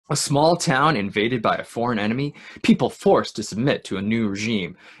A small town invaded by a foreign enemy, people forced to submit to a new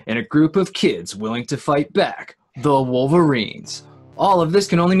regime, and a group of kids willing to fight back, the Wolverines. All of this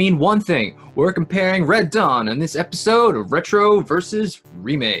can only mean one thing. We're comparing Red Dawn in this episode of Retro versus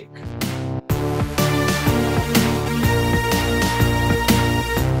Remake.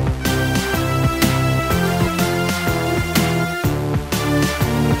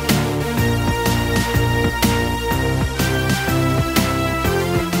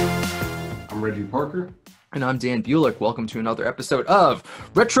 I'm Reggie Parker. And I'm Dan Bulick. Welcome to another episode of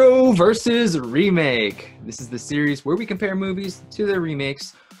Retro versus Remake. This is the series where we compare movies to their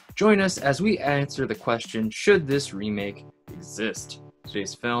remakes. Join us as we answer the question, should this remake exist?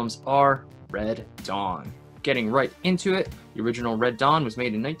 Today's films are Red Dawn. Getting right into it, the original Red Dawn was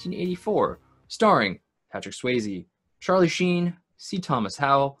made in 1984, starring Patrick Swayze, Charlie Sheen, C. Thomas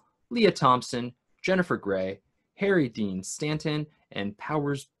Howell, Leah Thompson, Jennifer Grey, Harry Dean Stanton, and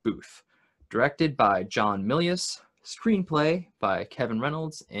Powers Booth. Directed by John Milius, screenplay by Kevin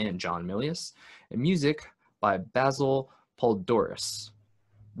Reynolds and John Milius, and music by Basil Poldoris.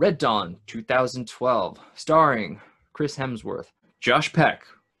 Red Dawn 2012, starring Chris Hemsworth, Josh Peck,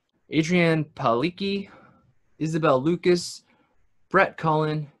 Adrienne Palicki, Isabel Lucas, Brett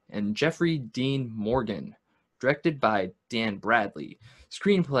Cullen, and Jeffrey Dean Morgan. Directed by Dan Bradley,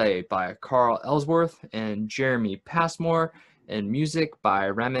 screenplay by Carl Ellsworth and Jeremy Passmore, and music by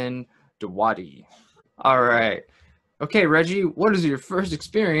Ramin Djawadi. All right. Okay, Reggie, what is your first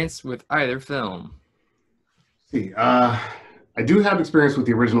experience with either film? I do have experience with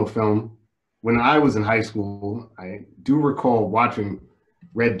the original film. When I was in high school, I do recall watching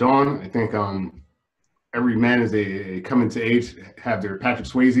Red Dawn. I think every man as they come into age have their Patrick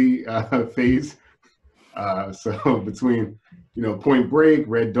Swayze phase. So between, Point Break,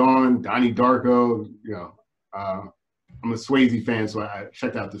 Red Dawn, Donnie Darko, I'm a Swayze fan, so I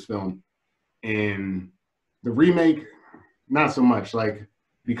checked out this film. And the remake, not so much,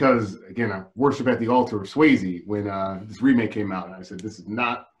 because again, I worship at the altar of Swayze when this remake came out, and I said, this is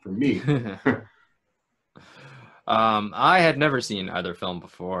not for me. I had never seen either film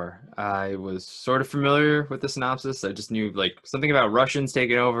before. I was sort of familiar with the synopsis. I just knew something about Russians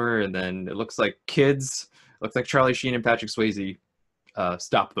taking over, and then it looks like Charlie Sheen and Patrick Swayze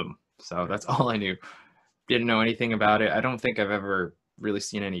stopped them. So that's all I knew. Didn't know anything about it. I don't think I've ever really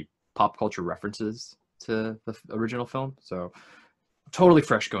seen any pop culture references to the original film, so totally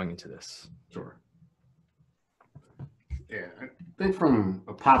fresh going into this. Sure. Yeah, I think from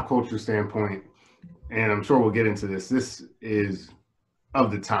a pop culture standpoint, and I'm sure we'll get into this, this is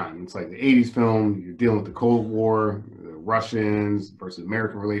of the time. It's like the 80s film, you're dealing with the Cold War, the Russians versus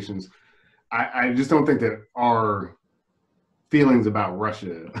American relations. I just don't think that our feelings about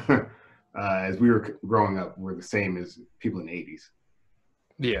Russia as we were growing up were the same as people in the 80s.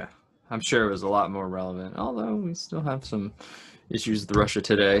 Yeah, I'm sure it was a lot more relevant, although we still have some issues with Russia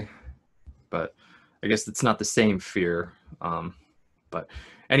today. But I guess it's not the same fear. But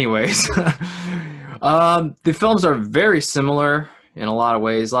anyways, the films are very similar in a lot of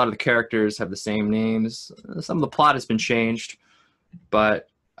ways. A lot of the characters have the same names. Some of the plot has been changed. But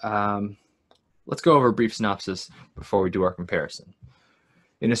let's go over a brief synopsis before we do our comparison.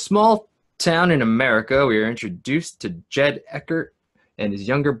 In a small town in America, we are introduced to Jed Eckert and his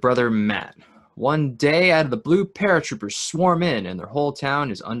younger brother, Matt. One day, out of the blue, paratroopers swarm in, and their whole town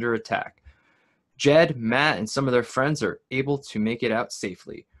is under attack. Jed, Matt, and some of their friends are able to make it out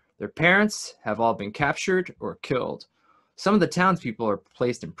safely. Their parents have all been captured or killed. Some of the townspeople are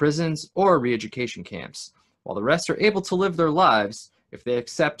placed in prisons or re-education camps, while the rest are able to live their lives if they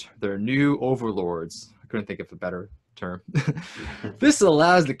accept their new overlords. I couldn't think of a better term. This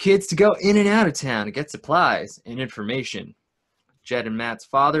allows the kids to go in and out of town to get supplies and information. Jed and Matt's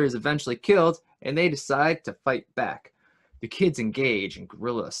father is eventually killed, and they decide to fight back. The kids engage in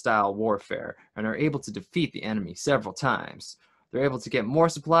guerrilla-style warfare and are able to defeat the enemy several times. They're able to get more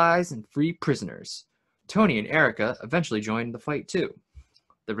supplies and free prisoners. Tony and Erica eventually join the fight too.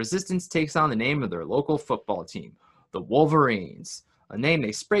 The Resistance takes on the name of their local football team, the Wolverines, a name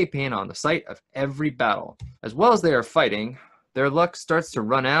they spray paint on the site of every battle. As well as they are fighting, their luck starts to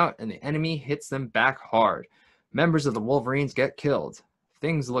run out and the enemy hits them back hard. Members of the Wolverines get killed.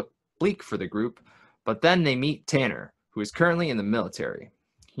 Things look bleak for the group, but then they meet Tanner, who is currently in the military.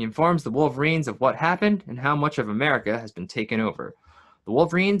 He informs the Wolverines of what happened and how much of America has been taken over. The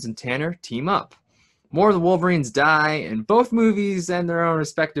Wolverines and Tanner team up. More of the Wolverines die, and both movies end their own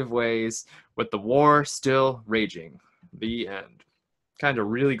respective ways, with the war still raging. The end. Kind of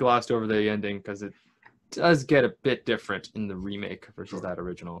really glossed over the ending because it does get a bit different in the remake versus that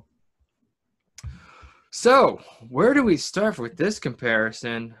original. So, where do we start with this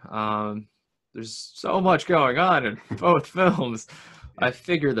comparison? There's so much going on in both films. Yeah, I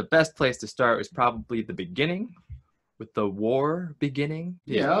figure the best place to start was probably the beginning, with the war beginning.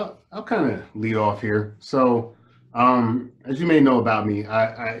 yeah. I'll kind of lead off here. So, as you may know about me,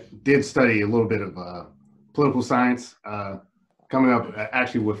 I did study a little bit of political science, coming up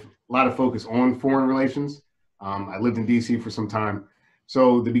actually with a lot of focus on foreign relations. I lived in DC for some time.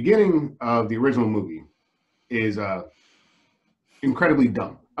 So, the beginning of the original movie is incredibly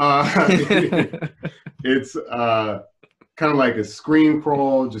dumb. It's kind of like a screen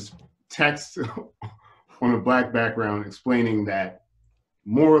crawl, just text on a black background explaining that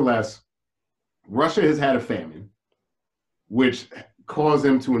more or less Russia has had a famine, which caused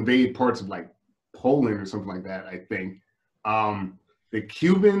them to invade parts of like Poland or something like that, I think. The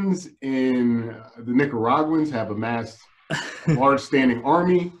Cubans and the Nicaraguans have amassed a large standing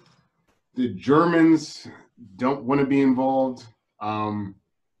army. The Germans don't want to be involved. The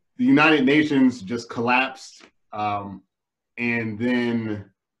United Nations just collapsed. And then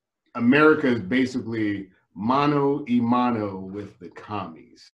America is basically mano y mano with the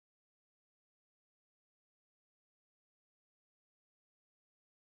commies.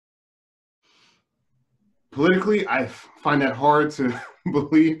 Politically, I find that hard to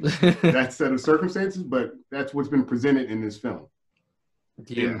believe that set of circumstances, but that's what's been presented in this film.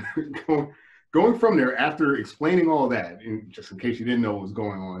 Yeah. And going from there, after explaining all that, and just in case you didn't know what was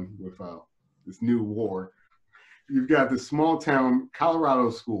going on with this new war, you've got this small town Colorado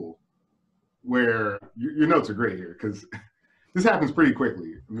school where your notes are great here because this happens pretty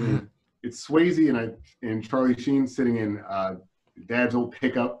quickly. I mean, it's Swayze and Charlie Sheen sitting in Dad's old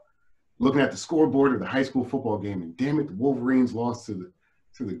pickup, looking at the scoreboard of the high school football game, and damn it, the Wolverines lost to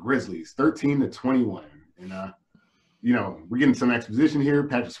the Grizzlies, 13-21. And we're getting some exposition here.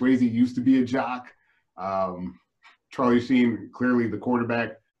 Patrick Swayze used to be a jock. Charlie Sheen, clearly the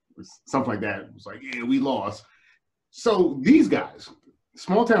quarterback, or something like that, was like, yeah, we lost. So these guys,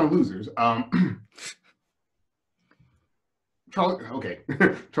 small town losers.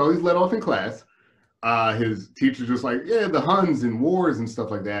 Charlie's let off in class. His teacher's just like, yeah, the Huns and wars and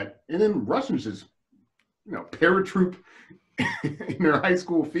stuff like that. And then Russians just, paratroop in their high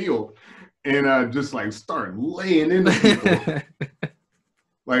school field and just like start laying into people.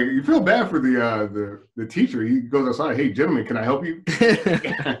 Like, you feel bad for the teacher. He goes outside, hey, gentlemen, can I help you?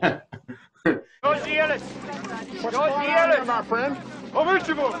 What's going on, my friend?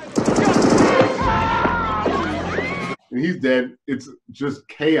 And he's dead. It's just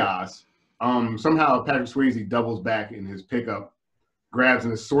chaos. Somehow Patrick Swayze doubles back in his pickup, grabs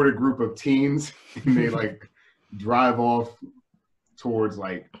an assorted group of teens, and they like drive off towards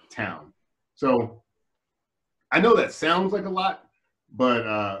like town. So I know that sounds like a lot,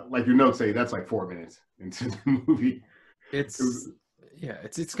 but like your notes say, that's like 4 minutes into the movie. It's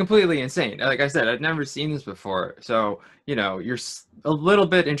completely insane. Like I said, I'd never seen this before. So, you're a little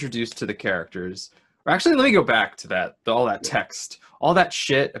bit introduced to the characters. Or actually, let me go back to all that text, all that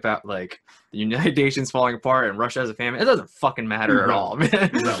shit about like the United Nations falling apart and Russia has a famine. It doesn't fucking matter at all,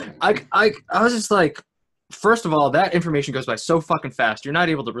 man. I was just like, first of all, that information goes by so fucking fast. You're not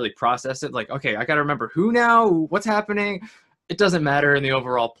able to really process it. Like, okay, I got to remember who now, what's happening. It doesn't matter in the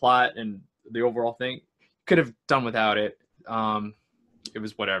overall plot and the overall thing. Could have done without it. It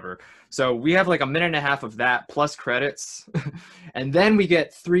was whatever. So we have like a minute and a half of that plus credits. And then we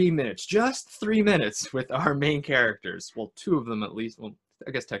get 3 minutes, just 3 minutes with our main characters. Well, 2 of them at least. Well,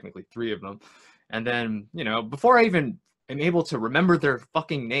 I guess technically 3 of them. And then, before I even am able to remember their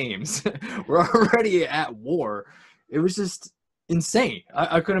fucking names, we're already at war. It was just insane.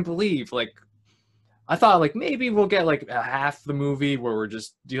 I couldn't believe, like, I thought like maybe we'll get like half the movie where we're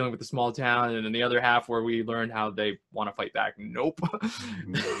just dealing with the small town, and then the other half where we learn how they want to fight back. Nope.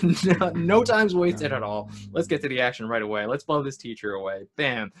 No time's wasted at all. Let's get to the action right away. Let's blow this teacher away.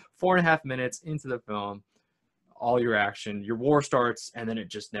 Bam. 4.5 minutes into the film, all your action, your war starts, and then it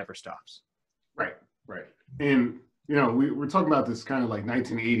just never stops. Right. And we're talking about this kind of like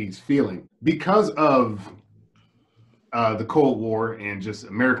 1980s feeling because of the Cold War and just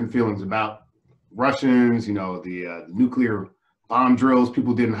American feelings about Russians, the nuclear bomb drills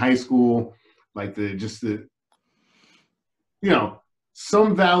people did in high school, like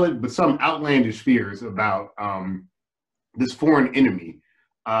some valid but some outlandish fears about this foreign enemy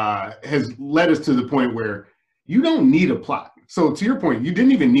has led us to the point where you don't need a plot. So to your point, you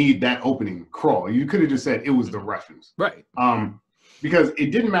didn't even need that opening crawl. You could have just said it was the Russians. Right. Because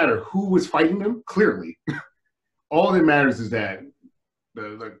it didn't matter who was fighting them, clearly. All that matters is that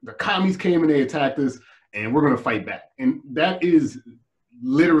the commies came and they attacked us, and we're going to fight back. And that is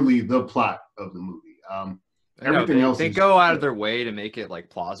literally the plot of the movie. I know, Everything else they is, go out of their way to make it like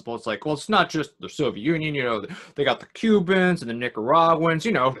plausible. It's like, well, it's not just the Soviet Union, you know, they got the Cubans and the Nicaraguans,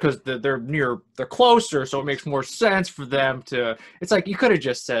 you know, because they're closer, so it makes more sense for them to. It's like you could have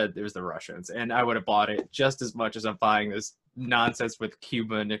just said there's the Russians, and I would have bought it just as much as I'm buying this nonsense with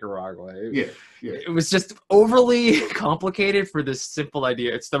Cuba and Nicaragua. yeah. It was just overly complicated for this simple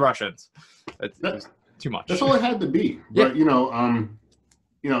idea. It's the Russians. It was too much. That's all it had to be. But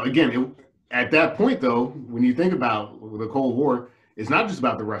again, at that point, though, when you think about the Cold War, it's not just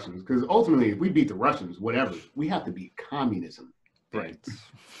about the Russians, because ultimately, if we beat the Russians, whatever, we have to beat communism. Right.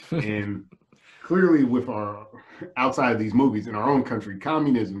 And clearly, with our outside of these movies in our own country,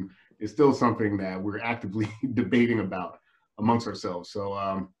 communism is still something that we're actively debating about amongst ourselves. So,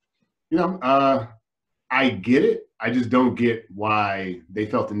 I get it. I just don't get why they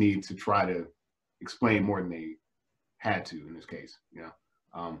felt the need to try to explain more than they had to in this case.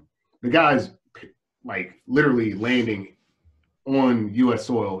 The guys like literally landing on U.S.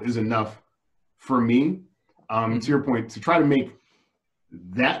 soil is enough for me. To your point, to try to make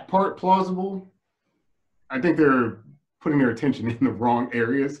that part plausible, I think they're putting their attention in the wrong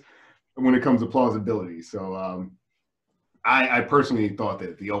areas when it comes to plausibility. So I personally thought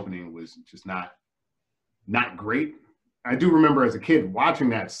that the opening was just not great. I do remember as a kid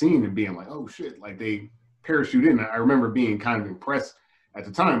watching that scene and being like, oh shit, like they parachute in. I remember being kind of impressed at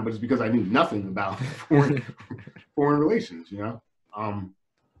the time, but it's because I knew nothing about foreign relations, The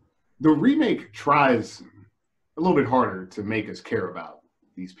remake tries a little bit harder to make us care about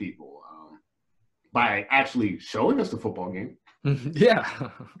these people by actually showing us the football game. Yeah.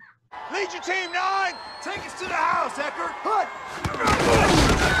 Lead your team 9. Take us to the house, Eckert. Hut.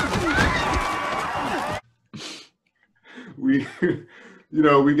 We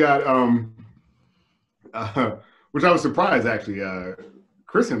got which I was surprised actually.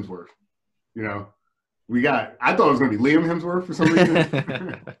 Chris Hemsworth, I thought it was going to be Liam Hemsworth for some reason,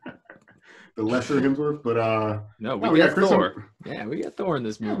 the lesser Hemsworth, but no, we got Chris Thor. Yeah, we got Thor in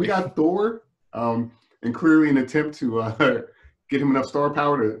this movie. Yeah, we got Thor, and clearly an attempt to get him enough star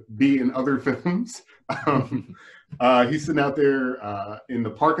power to be in other films. He's sitting out there in the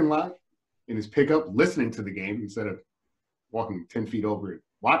parking lot in his pickup, listening to the game instead of walking 10 feet over it,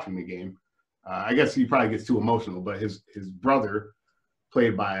 watching the game. I guess he probably gets too emotional, but his brother,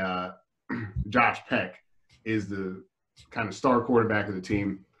 played by Josh Peck, is the kind of star quarterback of the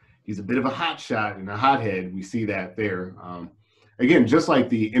team. He's a bit of a hot shot and a hothead. We see that there. Again, just like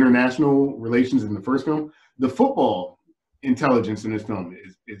the international relations in the first film, the football intelligence in this film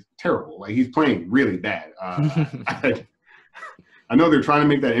is terrible. Like, he's playing really bad. I know they're trying to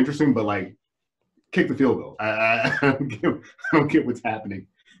make that interesting, but like, kick the field goal. I don't get what's happening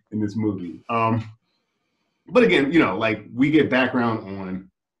in this movie. But again, like, we get background on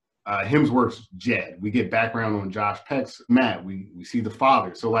Hemsworth's Jed. We get background on Josh Peck's Matt. We see the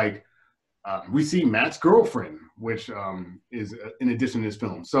father. So, like, we see Matt's girlfriend, which is in addition to this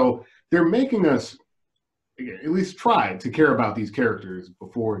film. So they're making us, again, at least try to care about these characters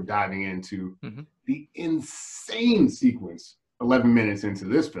before diving into the insane sequence 11 minutes into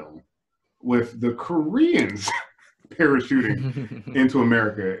this film with the Koreans parachuting into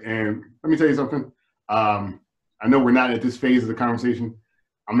America. And let me tell you something. I know we're not at this phase of the conversation.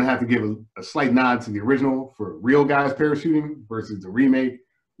 I'm going to have to give a slight nod to the original for real guys parachuting versus the remake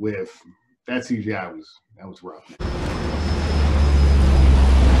with that CGI was rough.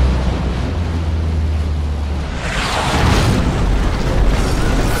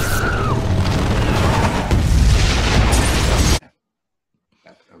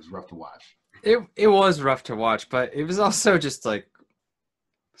 That was rough to watch. It was rough to watch, but it was also just like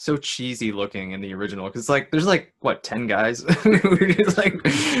so cheesy looking in the original, because like there's like what 10 guys who are just like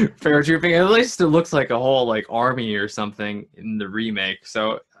paratrooping. At least it looks like a whole like army or something in the remake.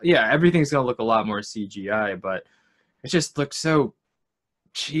 So yeah, everything's gonna look a lot more CGI, but it just looks so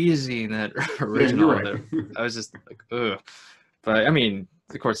cheesy in that original. Yeah, you're right. That I was just like, ugh. But I mean,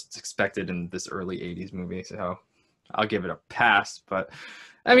 of course, it's expected in this early '80s movie, so I'll give it a pass. But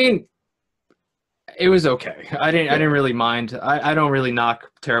I mean, it was okay. I didn't really mind. I don't really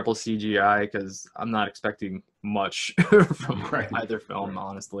knock terrible CGI because I'm not expecting much from either film,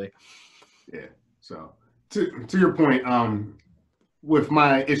 honestly. Yeah. So to your point, with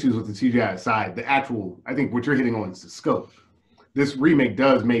my issues with the CGI aside, the actual, I think what you're hitting on is the scope. This remake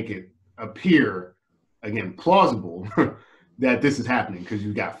does make it appear, again, plausible that this is happening, because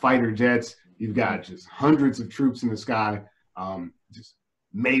you've got fighter jets, you've got just hundreds of troops in the sky, just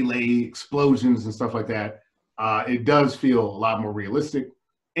melee explosions and stuff like that. It does feel a lot more realistic,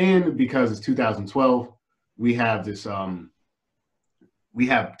 and because it's 2012, we have this we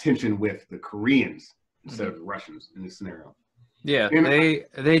have tension with the Koreans instead of the Russians in this scenario. Yeah, And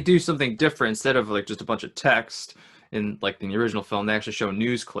they do something different. Instead of like just a bunch of text in the original film, they actually show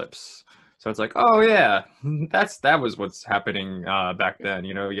news clips. So it's like, oh yeah, that was what's happening back then.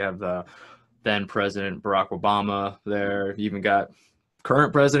 You know, you have the then President Barack Obama there. You even got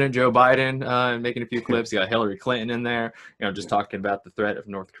current President Joe Biden making a few clips. You got Hillary Clinton in there, you know, just talking about the threat of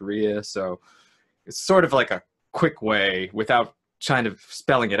North Korea. So it's sort of like a quick way without kind of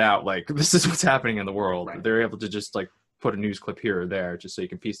spelling it out. Like, this is what's happening in the world. Right. They're able to just like put a news clip here or there just so you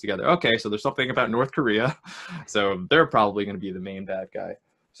can piece together, okay, so there's something about North Korea. So they're probably going to be the main bad guy.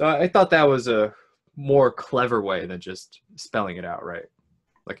 So I thought that was a more clever way than just spelling it out, right?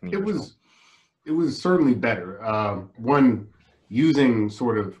 Like in the original. It was certainly better. One, using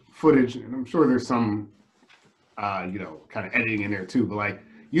sort of footage, and I'm sure there's some, you know, kind of editing in there too, but like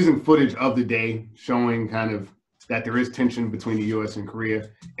using footage of the day, showing kind of that there is tension between the U.S. and Korea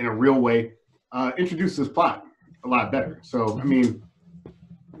in a real way, introduces this plot a lot better. So, I mean,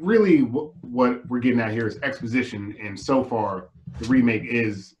 really what we're getting at here is exposition, and so far the remake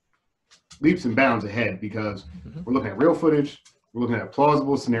is leaps and bounds ahead because we're looking at real footage, we're looking at a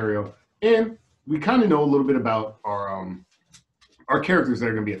plausible scenario, and we kind of know a little bit about our characters that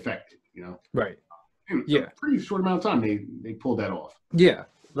are going to be affected, you know? Right. In Yeah. a pretty short amount of time, they pulled that off. Yeah.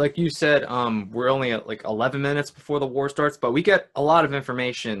 Like you said, we're only at like 11 minutes before the war starts, but we get a lot of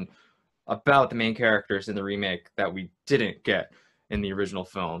information about the main characters in the remake that we didn't get in the original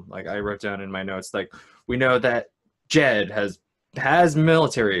film. Like I wrote down in my notes, like we know that Jed has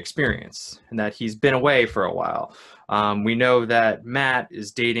military experience and that he's been away for a while. We know that Matt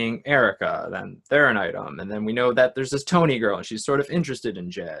is dating Erica, then they're an item. And then we know that there's this Tony girl and she's sort of interested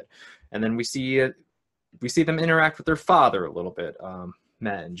in Jed. And then we see them interact with their father a little bit,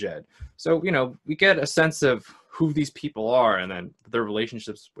 Matt and Jed. So, you know, we get a sense of who these people are and then their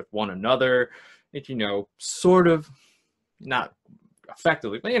relationships with one another. It, you know, sort of not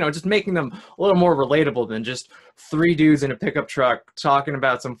effectively, but, you know, just making them a little more relatable than just three dudes in a pickup truck talking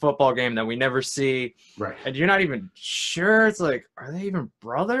about some football game that we never see. Right. And you're not even sure. It's like, are they even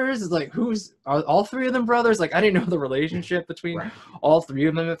brothers? It's like, are all three of them brothers? Like, I didn't know the relationship between all three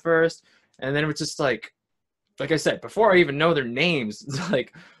of them at first. And then it was just like I said, before I even know their names, it's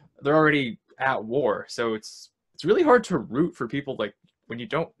like they're already at war. So it's really hard to root for people like when you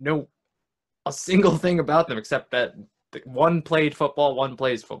don't know a single thing about them except that one played football, one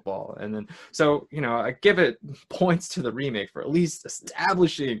plays football. And then, so, you know, I give it points to the remake for at least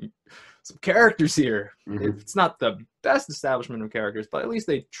establishing some characters here. It's not the best establishment of characters, but at least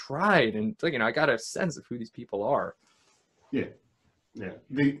they tried. And, you know, I got a sense of who these people are. Yeah. Yeah.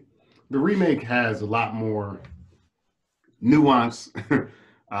 The remake has a lot more nuance,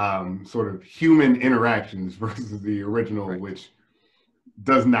 sort of human interactions versus the original, which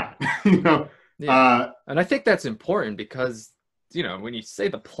does not, you know. Yeah. And I think that's important because, you know, when you say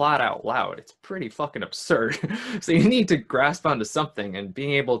the plot out loud, it's pretty fucking absurd. So you need to grasp onto something, and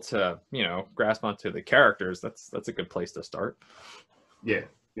being able to, you know, grasp onto the characters, that's a good place to start. Yeah.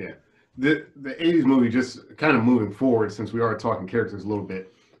 Yeah. The 80s movie, just kind of moving forward, since we are talking characters a little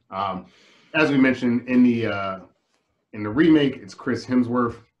bit. As we mentioned in the remake, it's Chris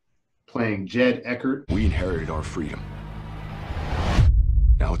Hemsworth playing Jed Eckert. We inherited our freedom.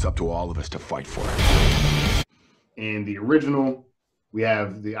 Now it's up to all of us to fight for it. In the original, we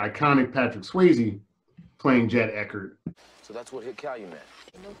have the iconic Patrick Swayze playing Jed Eckert. So that's what hit Calumet.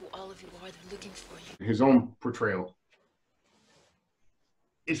 They know who all of you are. They're looking for you. His own portrayal.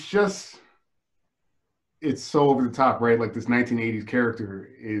 It's so over the top, right? Like this 1980s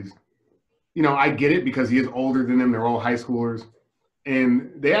character is, you know, I get it because he is older than them. They're all high schoolers.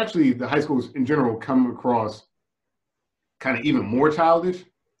 And the high schoolers in general come across kind of even more childish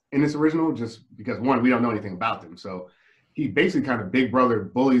in this original, just because, one, we don't know anything about them. So he basically kind of big brother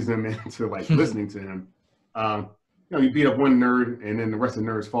bullies them into like listening to him. You know, you beat up one nerd and then the rest of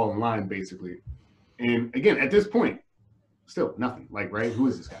the nerds fall in line, basically. And again, at this point, still nothing. Like, right? Who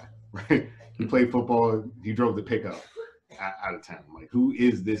is this guy? Right? He played football. He drove the pickup out of town. Like, who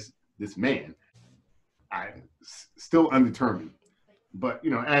is this man? Still undetermined. But,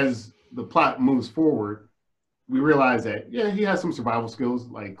 you know, as the plot moves forward, we realize that, yeah, he has some survival skills.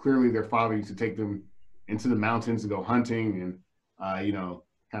 Like, clearly their father used to take them into the mountains to go hunting and, you know,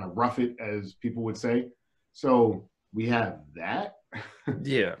 kind of rough it, as people would say. So we have that.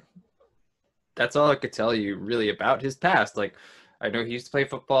 Yeah. That's all I could tell you really about his past. Like, I know he used to play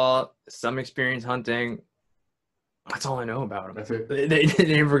football, some experience hunting. That's all I know about him. That's it. They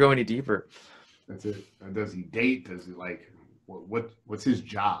never go any deeper. That's it. Does he date? Does he like, what's his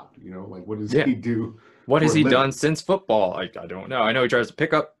job? You know, like, what does he do? What has he done since football? I don't know. I know he drives a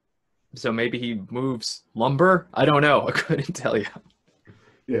pickup. So maybe he moves lumber. I don't know. I couldn't tell you.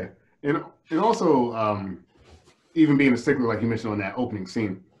 Yeah, and also even being a stickler, like you mentioned on that opening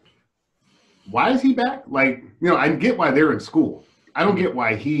scene. Why is he back? Like, I get why they're in school. I don't get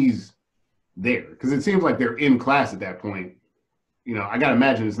why he's there, because it seems like they're in class at that point. I gotta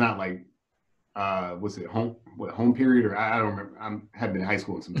imagine it's not like what's it, home period, or I don't remember. I haven't been in high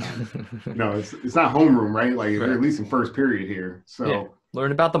school in some time. It's not homeroom, right? Like they're at least in first period here. So yeah.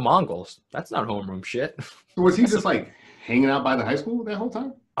 Learn about the Mongols. That's not homeroom shit. So was he just like hanging out by the high school that whole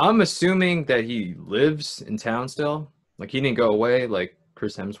time? I'm assuming that he lives in town still. Like he didn't go away like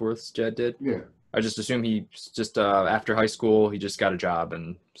Chris Hemsworth's Jed did. Yeah. I just assume he just after high school he just got a job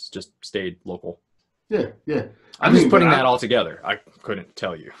and just stayed local. Yeah, yeah. I'm just putting that all together. I couldn't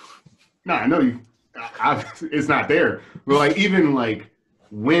tell you. No, I know you. It's not there. But like even like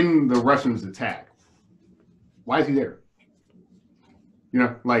when the Russians attack, why is he there?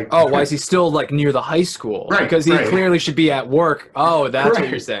 Like why is he still like near the high school? Right, because he clearly should be at work. Oh, that's what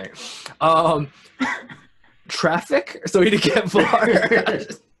you're saying. Traffic, so he didn't get far.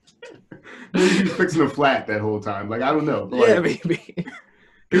 Maybe he's fixing a flat that whole time. Like I don't know. But yeah, maybe.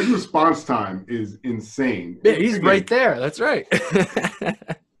 His response time is insane. Yeah, he's right there. That's right.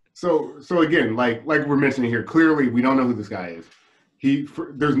 So again, like we're mentioning here, clearly we don't know who this guy is.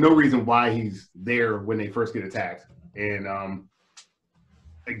 There's no reason why he's there when they first get attacked. And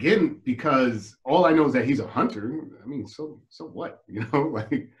again, because all I know is that he's a hunter. I mean, so what?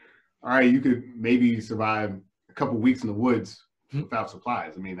 Like, all right, you could maybe survive a couple weeks in the woods without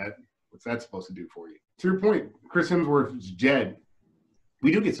supplies. I mean, what's that supposed to do for you? To your point, Chris Hemsworth's Jed,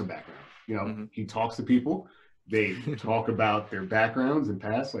 we do get some background. He talks to people. They talk about their backgrounds and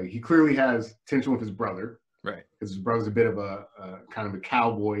past. Like he clearly has tension with his brother, right? Because his brother's a bit of a kind of a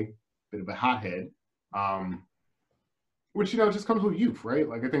cowboy, bit of a hothead, which just comes with youth, right?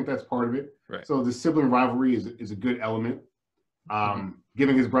 Like I think that's part of it. Right. So the sibling rivalry is a good element.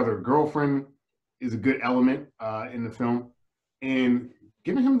 Giving his brother a girlfriend is a good element in the film, and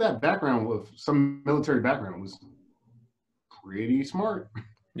giving him that background with some military background was pretty smart.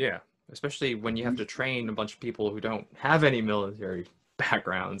 Yeah. Especially when you have to train a bunch of people who don't have any military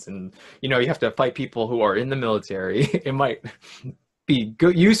backgrounds, and you have to fight people who are in the military. It might be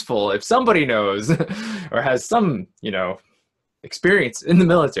useful if somebody knows or has some experience in the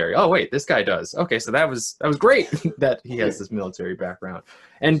military. Oh wait, this guy does. Okay, so that was great that he has this military background,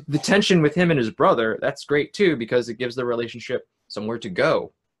 and the tension with him and his brother, that's great too, because it gives the relationship somewhere to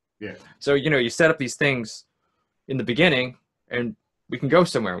go. Yeah. So you set up these things in the beginning, and we can go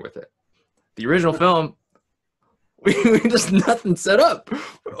somewhere with it. The original film, we just nothing set up.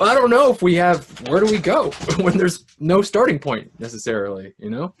 I don't know if we have. Where do we go when there's no starting point necessarily?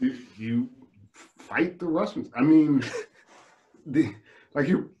 You fight the Russians. I mean, like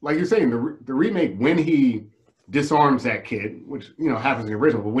you're saying, the remake, when he disarms that kid, which happens in the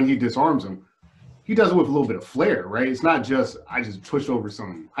original, but when he disarms him, he does it with a little bit of flair, right? It's not just I just pushed over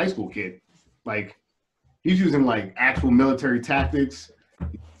some high school kid. Like he's using like actual military tactics.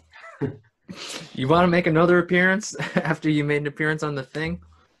 You want to make another appearance after you made an appearance on The Thing?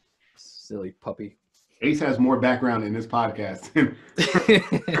 Silly puppy. Ace has more background in this podcast than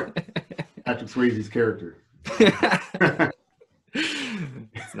Patrick Swayze's character.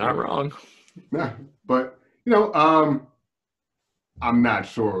 It's not wrong. No, but I'm not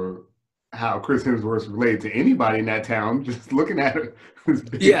sure how Chris Hemsworth's related to anybody in that town. Just looking at it,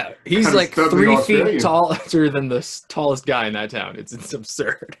 yeah, he's like 3 feet taller than the tallest guy in that town. It's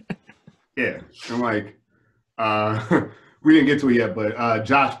absurd. Yeah, and like we didn't get to it yet, but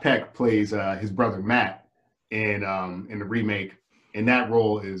Josh Peck plays his brother Matt in the remake, and that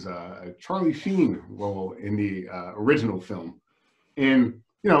role is a Charlie Sheen role in the original film. And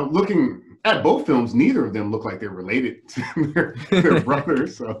looking at both films, neither of them look like they're related to their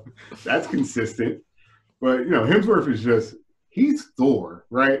brothers, so that's consistent. But Hemsworth is he's Thor,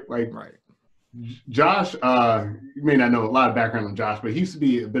 right? Like right. Josh, you may not know a lot of background on Josh, but he used to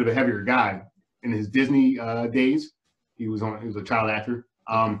be a bit of a heavier guy in his Disney days. He was a child actor.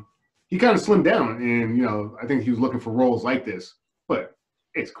 He kind of slimmed down, and I think he was looking for roles like this. But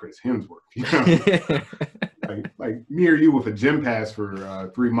it's Chris Hemsworth. like me or you with a gym pass for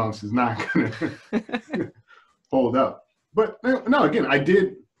 3 months is not gonna hold up. But no, again, I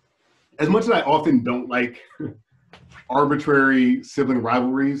did, as much as I often don't like arbitrary sibling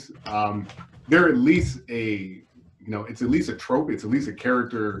rivalries. They're at least it's at least a trope. It's at least a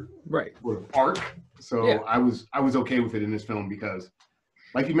character right arc. So yeah. I was okay with it in this film because,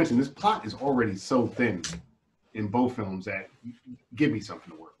 like you mentioned, this plot is already so thin in both films that give me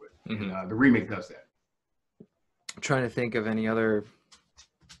something to work with. And the remake does that. I'm trying to think of any other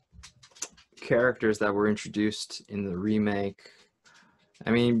characters that were introduced in the remake.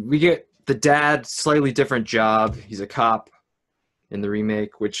 I mean, we get the dad, slightly different job. He's a cop in the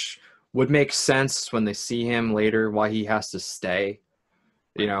remake, which would make sense when they see him later, why he has to stay.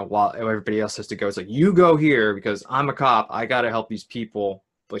 You know, while everybody else has to go. It's like, you go here because I'm a cop. I got to help these people,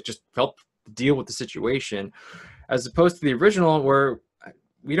 like just help deal with the situation. As opposed to the original where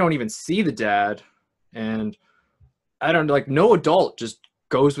we don't even see the dad. And I don't like no adult just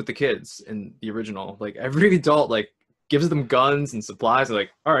goes with the kids in the original. Like every adult like gives them guns and supplies. They're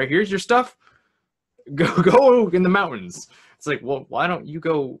like, all right, here's your stuff. Go in the mountains. It's like, well, why don't you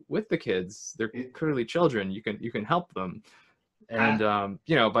go with the kids? They're clearly children. You can help them. And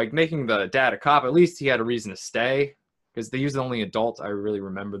you know, by making the dad a cop, at least he had a reason to stay, because he was the only adult I really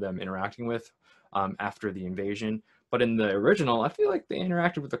remember them interacting with after the invasion. But in the original, I feel like they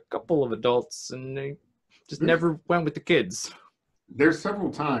interacted with a couple of adults and they just never went with the kids. There's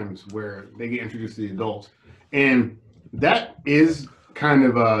several times where they get introduced to the adults, and that is kind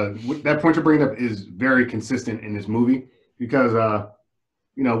of that point you're bringing up is very consistent in this movie, because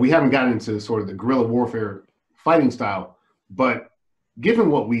you know, we haven't gotten into sort of the guerrilla warfare fighting style, but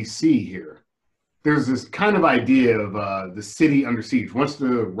given what we see here, there's this kind of idea of the city under siege. Once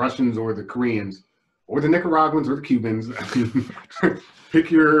the Russians or the Koreans or the Nicaraguans or the Cubans,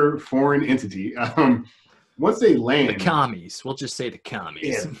 pick your foreign entity, once they land, the commies, we'll just say the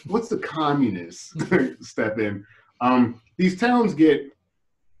commies. Yeah, once the communists step in, these towns get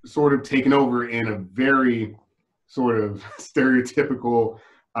sort of taken over in a very sort of stereotypical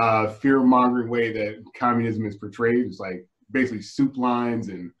fear-mongering way that communism is portrayed. It's like basically soup lines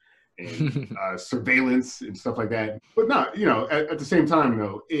and surveillance and stuff like that. But not, you know, at the same time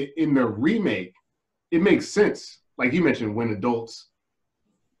though, in the remake, it makes sense. Like you mentioned, when adults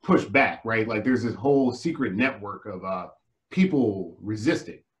push back, right? Like there's this whole secret network of people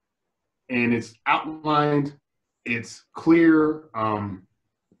resisting, and it's outlined, it's clear, and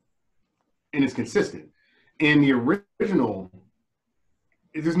it's consistent. In the original,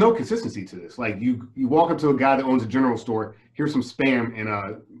 there's no consistency to this. Like you walk up to a guy that owns a general store, here's some spam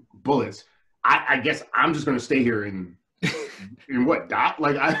and bullets. I guess I'm just gonna stay here and what dot?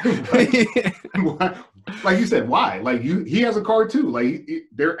 Like like you said, why? Like he has a car too. Like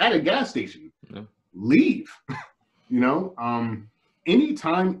they're at a gas station. Yeah. Leave. You know,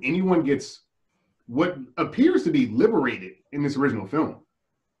 anytime anyone gets what appears to be liberated in this original film,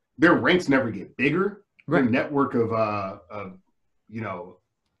 their ranks never get bigger. Right. Their network of you know,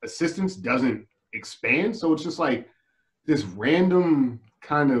 assistance doesn't expand. So it's just like this random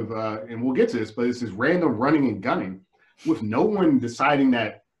kind of and we'll get to this, but it's this random running and gunning with no one deciding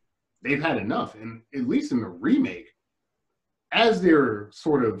that they've had enough. And at least in the remake, as their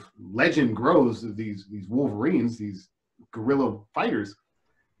sort of legend grows of these Wolverines, these guerrilla fighters,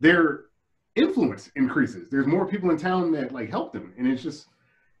 their influence increases. There's more people in town that like help them. And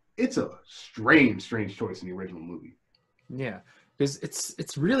it's a strange choice in the original movie. Yeah, because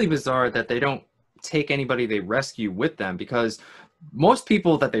it's really bizarre that they don't take anybody they rescue with them, because most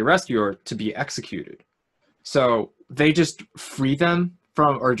people that they rescue are to be executed. So they just free them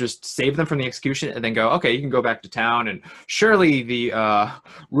from, or just save them from the execution and then go, okay, you can go back to town, and surely the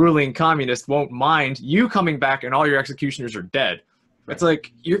ruling communist won't mind you coming back and all your executioners are dead. Right. It's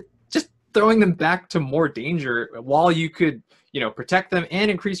like you're just throwing them back to more danger while you could, you know, protect them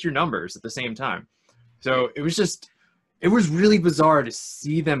and increase your numbers at the same time. So it was really bizarre to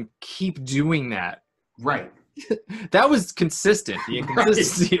see them keep doing that. Right. That was consistent. The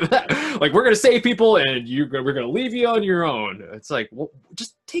inconsistency of that. Like, we're going to save people and we're going to leave you on your own. It's like, well,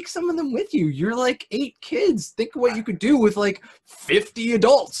 just take some of them with you. You're like 8 kids. Think of what you could do with like 50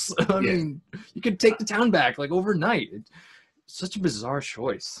 adults. I mean, you could take the town back like overnight. It's such a bizarre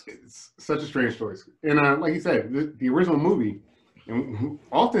choice. It's such a strange choice. And like you said, the original movie, and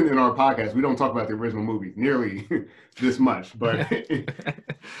often in our podcast, we don't talk about the original movie nearly this much. But in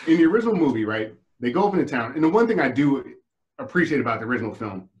the original movie, right, they go up into town. And the one thing I do appreciate about the original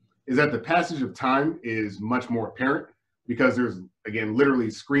film is that the passage of time is much more apparent, because there's, again, literally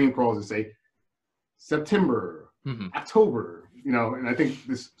screen crawls that say September, October, you know, and I think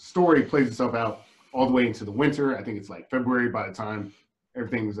this story plays itself out all the way into the winter. I think it's like February by the time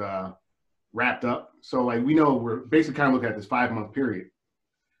everything's wrapped up. So like we know we're basically kind of looking at this 5-month period.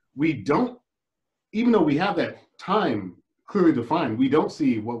 We don't, even though we have that time clearly defined, we don't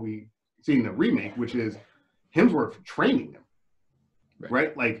see what we see in the remake, which is Hemsworth training them,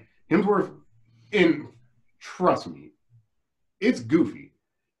 right? Like Hemsworth, and trust me, it's goofy.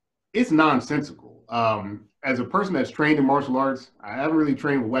 It's nonsensical. As a person that's trained in martial arts, I haven't really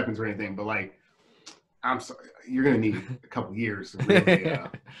trained with weapons or anything, but like, I'm sorry, you're going to need a couple years to really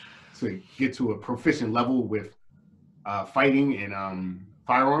to get to a proficient level with fighting and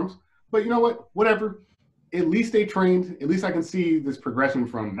firearms. But you know what? Whatever. At least they trained. At least I can see this progression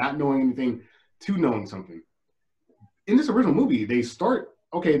from not knowing anything to knowing something. In this original movie, they start,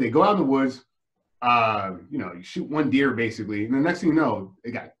 okay, they go out in the woods, you shoot one deer basically, and the next thing you know,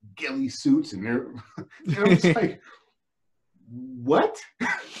 they got ghillie suits and they're, I'm just like, what?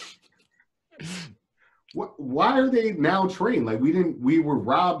 Why are they now trained? Like we were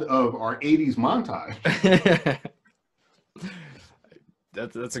robbed of our 80s montage.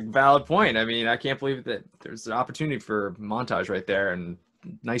 That's a valid point. I mean, I can't believe that there's an opportunity for montage right there and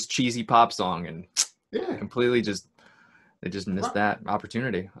nice cheesy pop song, and completely they just missed that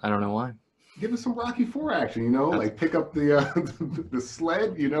opportunity. I don't know why. Give us some Rocky IV action, like pick up the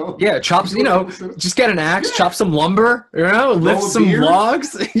sled, Yeah, chops, just get an axe, chop some lumber, lift some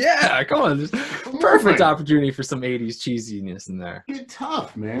logs. Yeah, come on. Perfect opportunity for some 80s cheesiness in there. Get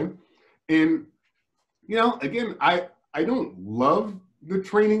tough, man. And, again, I don't love the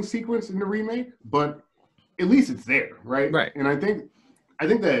training sequence in the remake, but at least it's there, right? Right. And I think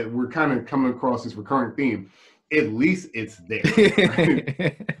that we're kind of coming across this recurring theme. At least it's there.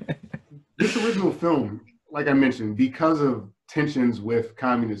 Right? This original film, like I mentioned, because of tensions with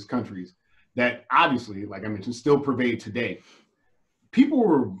communist countries that obviously, like I mentioned, still pervade today, people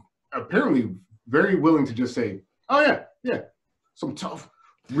were apparently very willing to just say, oh yeah, some tough,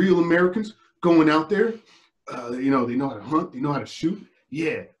 real Americans going out there. They know how to hunt, they know how to shoot.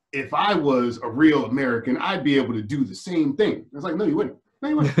 Yeah, if I was a real American, I'd be able to do the same thing. It's like, no, you wouldn't.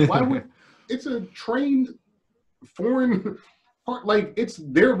 Why would? It's a trained foreign part. Like, it's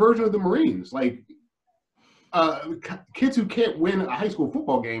their version of the Marines. Like, kids who can't win a high school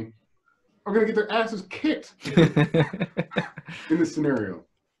football game are going to get their asses kicked in this scenario.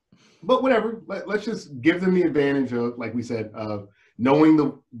 But whatever. Let's just give them the advantage of, like we said, of knowing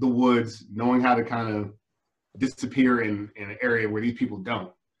the woods, knowing how to kind of disappear in an area where these people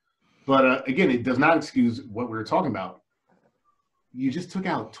don't. But again, it does not excuse what we were talking about. You just took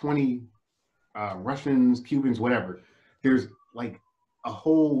out 20 Russians, Cubans, whatever. There's like a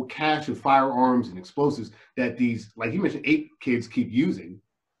whole cache of firearms and explosives that these, like you mentioned, 8 kids keep using,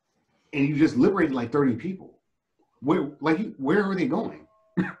 and you just liberated like 30 people. Where are they going?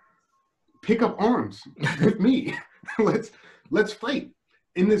 Pick up arms with me. Let's fight.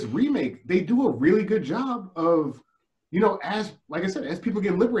 In this remake, they do a really good job of, as like I said, as people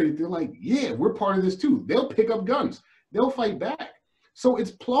get liberated, they're like, yeah, we're part of this too. They'll pick up guns. They'll fight back. So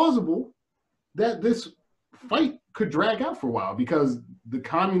it's plausible that this fight could drag out for a while because the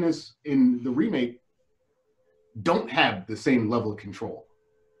communists in the remake don't have the same level of control.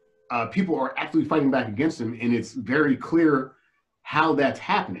 People are actually fighting back against them, and it's very clear how that's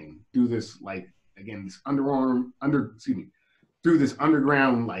happening through this, through this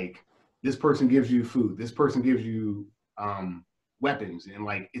underground, like, this person gives you food, this person gives you weapons, and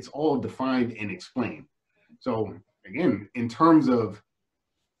like it's all defined and explained. So again, in terms of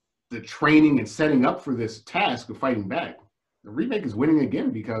the training and setting up for this task of fighting back, the remake is winning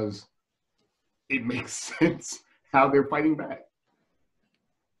again because it makes sense how they're fighting back.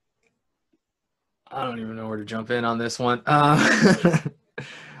 I don't even know where to jump in on this one. I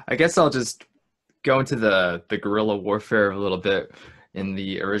guess I'll just go into the guerrilla warfare a little bit in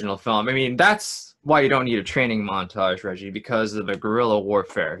the original film. I mean, that's why you don't need a training montage, Reggie, because of the guerrilla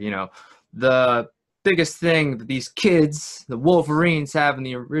warfare. The biggest thing that these kids, the Wolverines, have in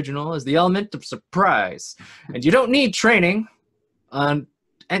the original is the element of surprise. And you don't need training on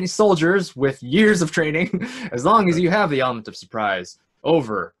any soldiers with years of training as long as you have the element of surprise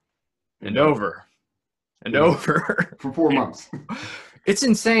over and over and over. For 4 months. It's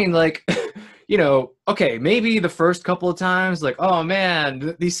insane. Like, okay, maybe the first couple of times, like, oh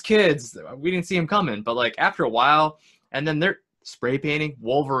man, these kids, we didn't see them coming. But like after a while, and then they're spray painting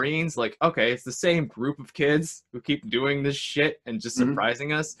Wolverines, like, okay, it's the same group of kids who keep doing this shit and just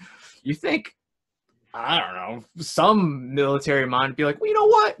surprising us. You think, I don't know, some military mind would be like, well, you know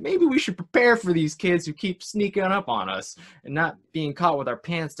what? Maybe we should prepare for these kids who keep sneaking up on us and not being caught with our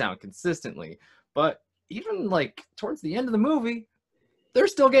pants down consistently. But even like towards the end of the movie, they're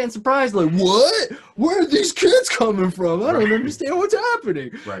still getting surprised, like, what? Where are these kids coming from? I don't understand what's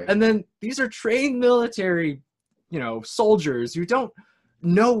happening. Right. And then these are trained military, soldiers who don't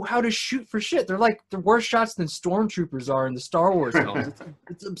know how to shoot for shit. They're worse shots than stormtroopers are in the Star Wars films.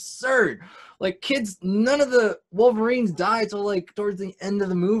 It's absurd. Like, kids, none of the Wolverines die till like towards the end of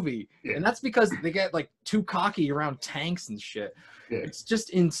the movie. Yeah. And that's because they get like too cocky around tanks and shit. Yeah. It's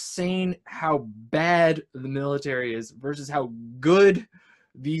just insane how bad the military is versus how good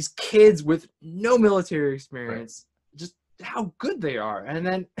these kids with no military experience, just how good they are. And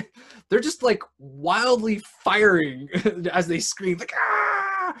then they're just like wildly firing as they scream, like,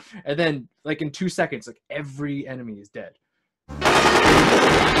 ah! And then like in 2 seconds, like every enemy is dead.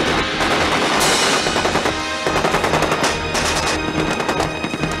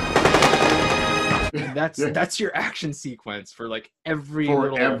 And that's your action sequence for like every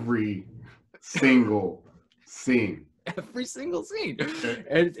single scene. Every single scene.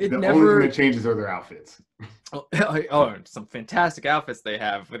 And it the never only thing that changes are their outfits. Oh, some fantastic outfits they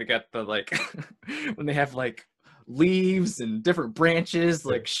have. When they got the like when they have like leaves and different branches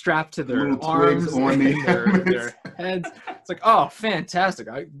like strapped to their little arms twigs on their heads. It's like, oh, fantastic.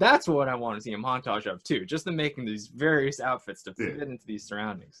 That's what I want to see a montage of too. Just them making these various outfits to fit into these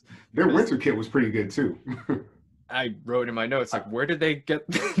surroundings. Their winter kit was pretty good too. I wrote in my notes, like, where did they get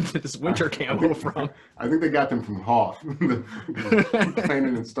this winter camo from? I think they got them from Hoth, the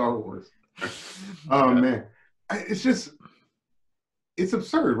planet in Star Wars. Oh, man. It's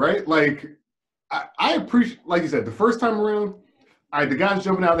absurd, right? Like, I appreciate, like you said, the first time around, the guys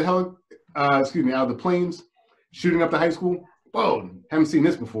jumping out of the out of the planes, shooting up the high school. Whoa, haven't seen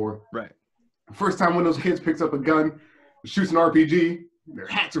this before. Right. The first time one of those kids picks up a gun, shoots an RPG, their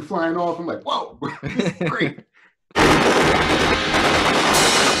hats are flying off. I'm like, whoa, this is great. Wolverine!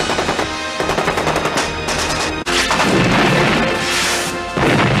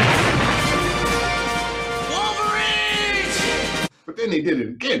 But then they did it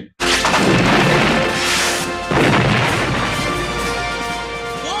again.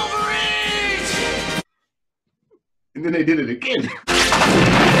 Wolverine! And then they did it again.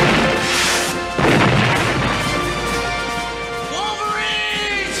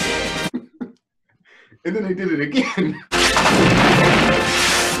 And then they did it again.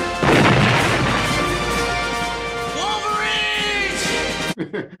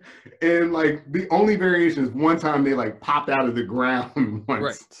 Wolverine! And like the only variation is one time they like popped out of the ground once,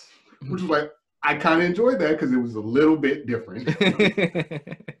 Right. Which was like, I kind of enjoyed that because it was a little bit different.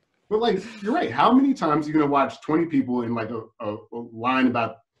 But like, you're right. How many times are you gonna watch 20 people in like a line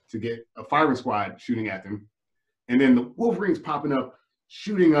about to get a firing squad shooting at them, and then the Wolverine's popping up,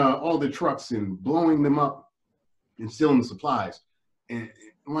 shooting all the trucks and blowing them up and stealing the supplies. And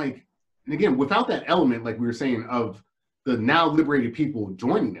like, and again, without that element, like we were saying, of the now liberated people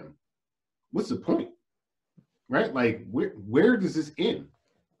joining them, what's the point? Right? Like, where does this end?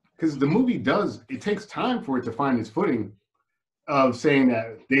 Because the movie it takes time for it to find its footing of saying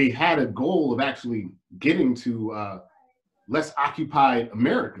that they had a goal of actually getting to less occupied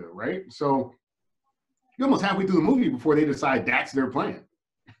America, right? So you're almost halfway through the movie before they decide that's their plan.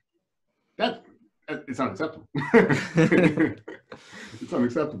 It's unacceptable. It's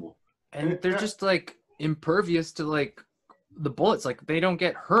unacceptable. And they're just like impervious to like the bullets. Like they don't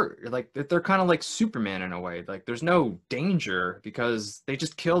get hurt. Like they're kind of like Superman in a way. Like there's no danger because they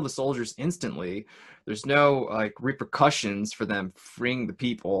just kill the soldiers instantly. There's no like repercussions for them freeing the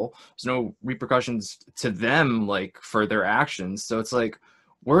people. There's no repercussions to them like for their actions. So it's like,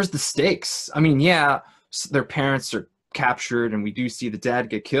 where's the stakes? I mean, yeah, their parents are captured and we do see the dad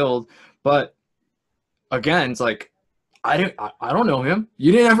get killed, but again, it's like, I don't know him.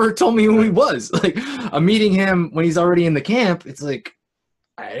 You didn't ever tell me who he was. Like, I'm meeting him when he's already in the camp. It's like,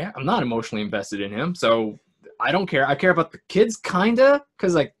 I'm not emotionally invested in him, so I don't care. I care about the kids, kinda,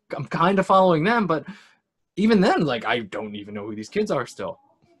 because like I'm kind of following them, but even then, like I don't even know who these kids are still.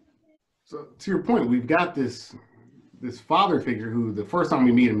 So to your point, we've got this father figure who the first time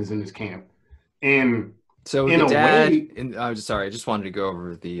we meet him is in this camp, and so the dad. I'm sorry, I just wanted to go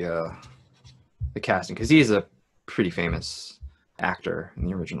over the casting because he's a pretty famous actor in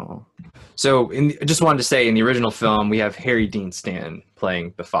the original. So I just wanted to say in the original film we have Harry Dean Stanton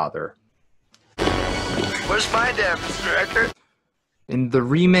playing the father. Where's my dad, Mr. Eckert? In the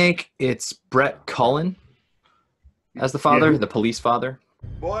remake, it's Brett Cullen as the father, the police father.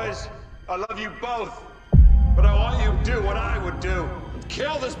 Boys, I love you both, but I want you to do what I would do.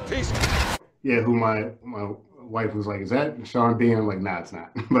 Kill this piece. Yeah, who my wife was like, is that Sean Bean? I'm like, nah, it's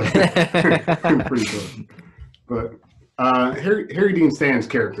not. But pretty close. But Harry Dean Stanton's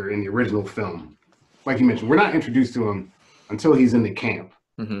character in the original film, like you mentioned, we're not introduced to him until he's in the camp.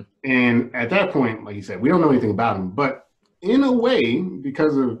 Mm-hmm. And at that point, like you said, we don't know anything about him. But in a way,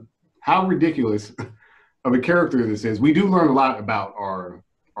 because of how ridiculous of a character this is, we do learn a lot about our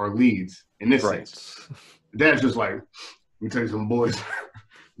leads in this sense. Dad's just like, let me tell you something, boys.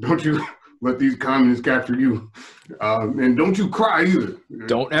 Don't you let these communists capture you. And don't you cry either.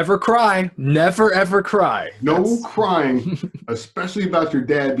 Don't ever cry. Never, ever cry. No crying, especially about your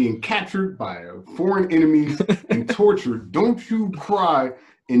dad being captured by foreign enemies and tortured. Don't you cry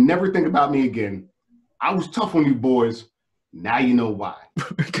and never think about me again. I was tough on you boys, Now you know why.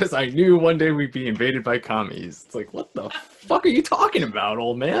 Because I knew one day we'd be invaded by commies. It's like, what the fuck are you talking about,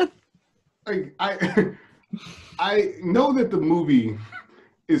 old man? Like I know that the movie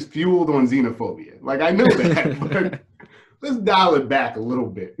is fueled on xenophobia. Like I know that, but let's dial it back a little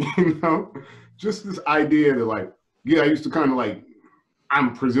bit. You know, just this idea that like, yeah, I used to kind of like,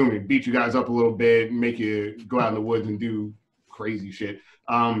 I'm presuming, beat you guys up a little bit, make you go out in the woods and do crazy shit.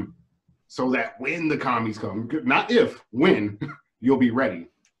 So that when the commies come, not if, when, you'll be ready.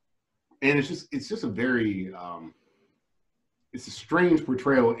 And it's just a very, it's a strange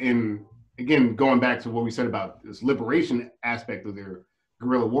portrayal in, again, going back to what we said about this liberation aspect of their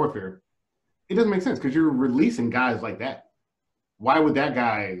guerrilla warfare. It doesn't make sense because you're releasing guys like that. Why would that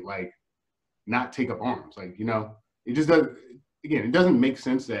guy like not take up arms? Like, you know, it just doesn't, again, it doesn't make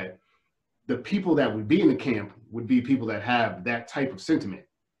sense that the people that would be in the camp would be people that have that type of sentiment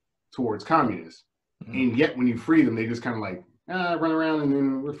towards communists. Mm-hmm. And yet when you free them, they just kind of like, run around and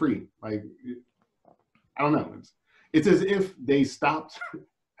then we're free. Like, I don't know. It's as if they stopped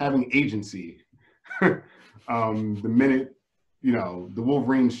having agency the minute, you know, the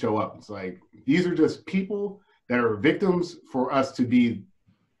Wolverines show up. It's like, these are just people that are victims for us to be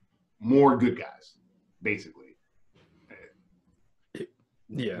more good guys, basically.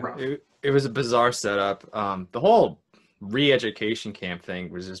 It was a bizarre setup. The whole re-education camp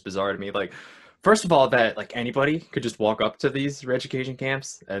thing was just bizarre to me. Like, first of all, that like anybody could just walk up to these re-education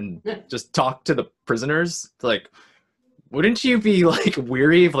camps and just talk to the prisoners. Like, wouldn't you be like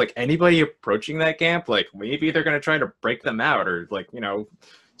weary of like anybody approaching that camp? Like, maybe they're gonna try to break them out or like, you know,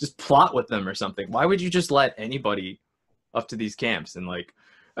 just plot with them or something. Why would you just let anybody up to these camps and like,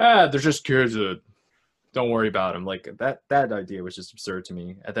 they're just kids, don't worry about them? Like that idea was just absurd to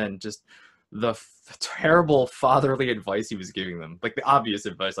me. And then just the terrible fatherly advice he was giving them, like the obvious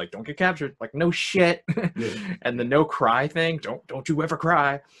advice, like don't get captured, like no shit. And the no cry thing, don't you ever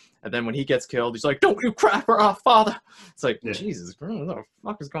cry. And then when he gets killed, he's like, don't you cry for our father. It's like, Jesus, what the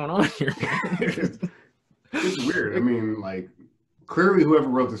fuck is going on here? It's weird. I mean, like, clearly whoever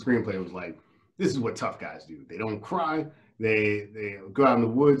wrote the screenplay was like, this is what tough guys do. They don't cry. They go out in the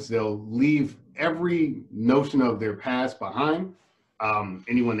woods. They'll leave every notion of their past behind.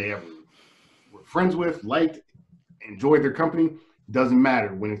 Anyone they ever were friends with, liked, enjoyed their company, doesn't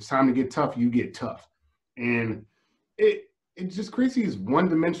matter. When it's time to get tough, you get tough. And it just creates these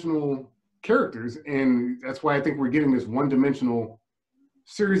one-dimensional characters, and that's why I think we're getting this one-dimensional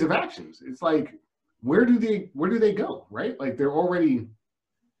series of actions. It's like, where do they go, right? Like they're already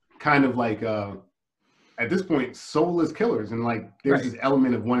kind of like at this point soulless killers, and like there's this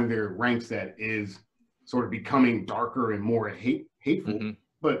element of one of their ranks that is sort of becoming darker and more hateful,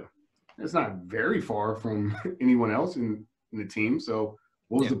 but it's not very far from anyone else in the team. So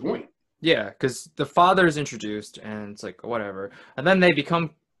what was the point? Yeah, because the father is introduced and it's like, whatever. And then they become,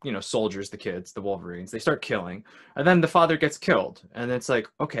 you know, soldiers, the kids, the Wolverines. They start killing. And then the father gets killed. And it's like,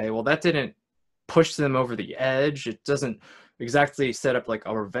 okay, well, that didn't push them over the edge. It doesn't exactly set up like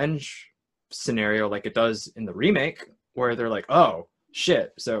a revenge scenario like it does in the remake, where they're like, oh,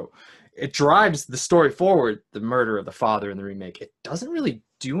 shit. So it drives the story forward, the murder of the father in the remake. It doesn't really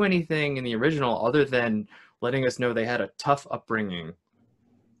do anything in the original other than letting us know they had a tough upbringing.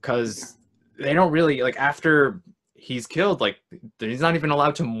 Because they don't really, like, after he's killed, like, he's not even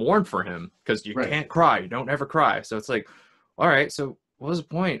allowed to mourn for him because you can't cry. You don't ever cry. So it's like, all right, so what was the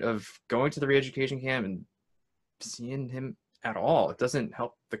point of going to the re-education camp and seeing him at all? It doesn't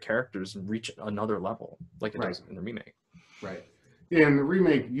help the characters reach another level like it does in the remake. Right. Yeah, in the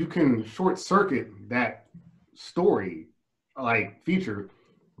remake, you can short circuit that story, like, feature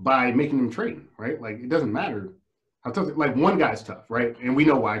by making them train, right? Like, it doesn't matter. I'll tell you, like, one guy's tough, right? And we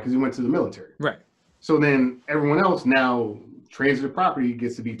know why, because he went to the military. Right. So then everyone else now trains their property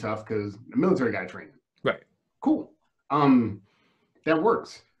gets to be tough because the military guy trained. Right. Cool. That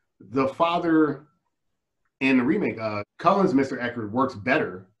works. The father in the remake, Cullen's Mr. Eckert works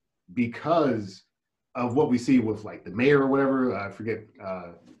better because of what we see with like the mayor or whatever. I forget,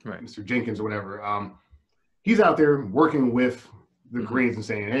 Mr. Jenkins or whatever. He's out there working with the Koreans and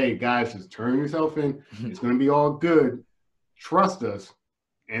saying, hey, guys, just turn yourself in. It's going to be all good. Trust us.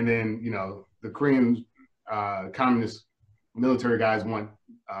 And then, you know, the Korean communist military guys want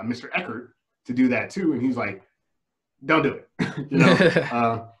Mr. Eckert to do that too. And he's like, don't do it. You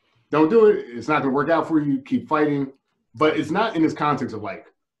know, don't do it. It's not going to work out for you. Keep fighting. But it's not in this context of like,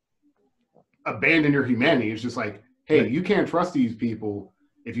 abandon your humanity. It's just like, hey, you can't trust these people.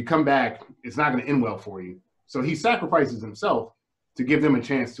 If you come back, it's not going to end well for you. So he sacrifices himself to give them a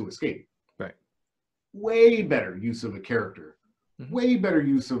chance to escape. Right. Way better use of a character. Way better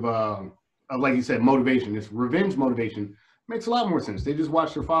use of like you said, motivation. It's revenge motivation Makes a lot more sense. They just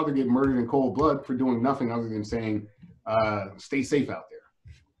watched their father get murdered in cold blood for doing nothing other than saying, "Stay safe out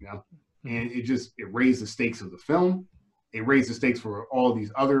there," you know. And it raised the stakes of the film. It raised the stakes for all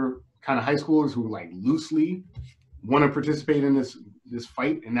these other kind of high schoolers who like loosely want to participate in this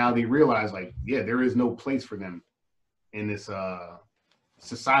fight, and now they realize like, yeah, there is no place for them in this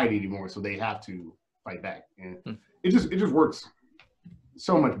society anymore, so they have to fight back, and it just works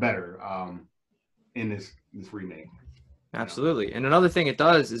so much better in this remake. Absolutely. And another thing it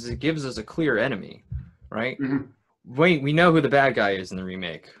does is it gives us a clear enemy, right? We know who the bad guy is in the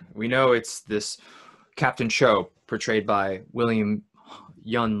remake. We know it's this Captain Cho, portrayed by William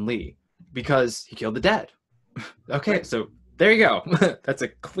Yun Lee, because he killed the dad. Okay, so there you go. That's a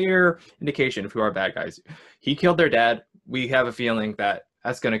clear indication of who our bad guys. He killed their dad. We have a feeling that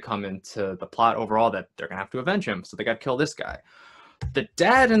that's going to come into the plot overall, that they're going to have to avenge him, so they got to kill this guy. The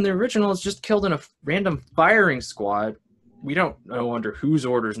dad in the original is just killed in a random firing squad. We don't know under whose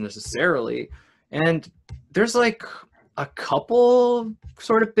orders necessarily. And there's like a couple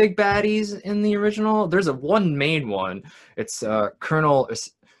sort of big baddies in the original. There's one main one. It's Colonel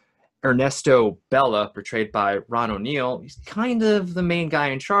Ernesto Bella, portrayed by Ron O'Neal. He's kind of the main guy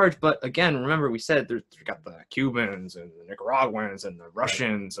in charge, but again, remember we said we got the Cubans and the Nicaraguans and the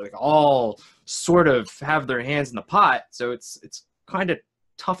Russians, like all sort of have their hands in the pot. So it's kind of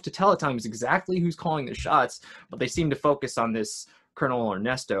tough to tell at times exactly who's calling the shots, but they seem to focus on this Colonel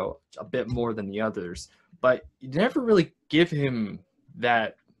Ernesto a bit more than the others. But you never really give him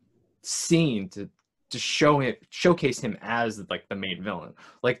that scene to showcase him as like the main villain,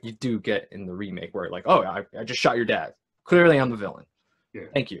 like you do get in the remake, where like, oh, I just shot your dad. Clearly, I'm the villain. Yeah.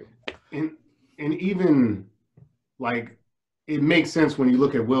 Thank you. And even like it makes sense when you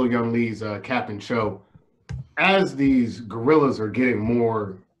look at Will Yun Lee's Captain Cho. As these guerrillas are getting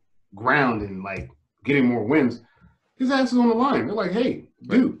more ground and like getting more wins, his ass is on the line. They're like, hey,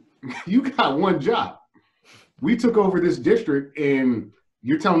 dude, you got one job. We took over this district and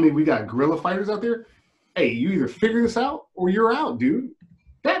you're telling me we got guerrilla fighters out there? Hey, you either figure this out or you're out, dude.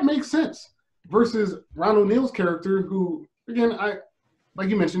 That makes sense. Versus Ron O'Neal's character, who, again, like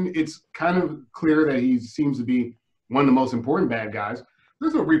you mentioned, it's kind of clear that he seems to be one of the most important bad guys.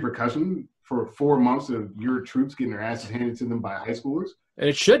 There's no repercussion for 4 months of your troops getting their asses handed to them by high schoolers. And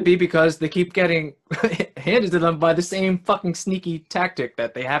it should be, because they keep getting handed to them by the same fucking sneaky tactic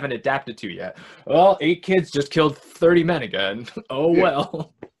that they haven't adapted to yet. Well, 8 kids just killed 30 men again. Oh, yeah.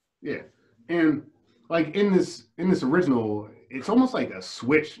 Well. Yeah. And like in this original, it's almost like a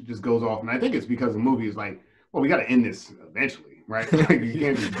switch just goes off. And I think it's because the movie is like, well, we got to end this eventually, right? Like, you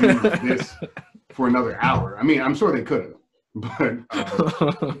can't just do this for another hour. I mean, I'm sure they could have,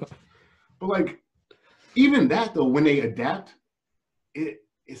 but like, even that though, when they adapt,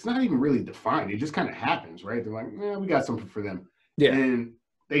 it's not even really defined. It just kind of happens, right? They're like, yeah, we got something for them. Yeah. And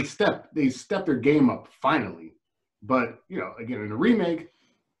they step their game up finally. But, you know, again, in the remake,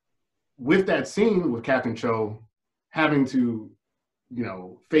 with that scene with Captain Cho having to, you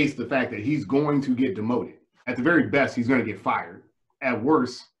know, face the fact that he's going to get demoted. At the very best, he's going to get fired. At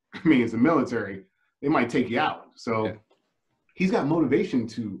worst, I mean, it's the military. They might take you out. So he's got motivation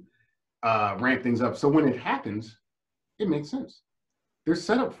to ramp things up. So when it happens, it makes sense. There's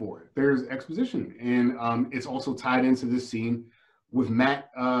setup for it. There's exposition. And it's also tied into this scene with Matt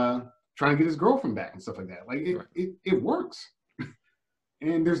trying to get his girlfriend back and stuff like that. Like, it works.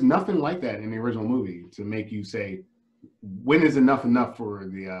 And there's nothing like that in the original movie to make you say, when is enough for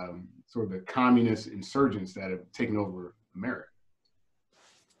the sort of the communist insurgents that have taken over America?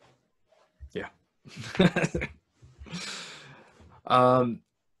 Yeah.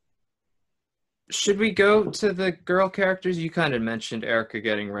 Should we go to the girl characters? You kind of mentioned Erica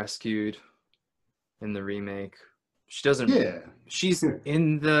getting rescued in the remake. She doesn't. Yeah. She's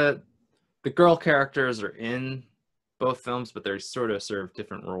in the girl characters are in both films, but they sort of serve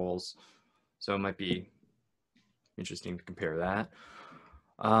different roles. So it might be interesting to compare that.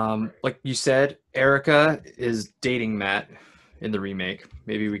 Like you said, Erica is dating Matt in the remake.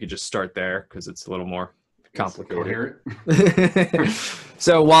 Maybe we could just start there because it's a little more complicated.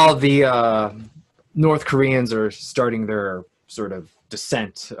 So while the North Koreans are starting their sort of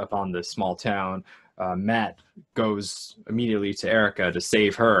descent upon this small town, Matt goes immediately to Erica to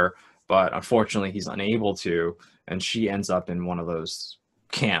save her, but unfortunately he's unable to, and she ends up in one of those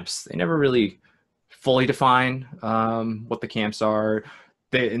camps. They never really fully define what the camps are.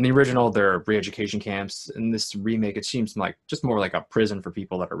 In the original, they're re-education camps. In this remake, it seems like just more like a prison for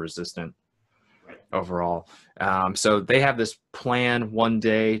people that are resistant overall. So they have this plan one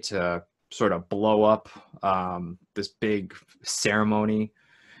day to sort of blow up this big ceremony.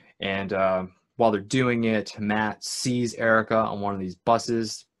 And while they're doing it, Matt sees Erica on one of these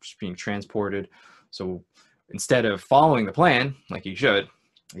buses just being transported. So instead of following the plan like he should,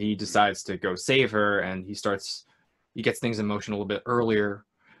 he decides to go save her, and he gets things in motion a little bit earlier.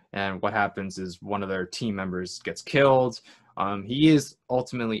 And what happens is one of their team members gets killed. He is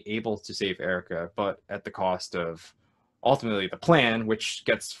ultimately able to save Erica, but at the cost of ultimately the plan, which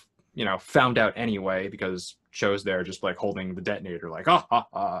gets found out anyway, because Cho's there just like holding the detonator, like,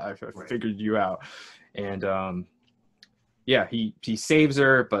 I figured you out. And he saves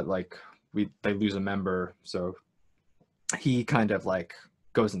her, but like they lose a member, so he kind of like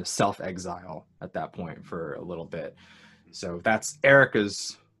goes into self-exile at that point for a little bit. So that's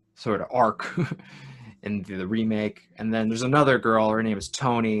Erica's sort of arc in the remake. And then there's another girl, her name is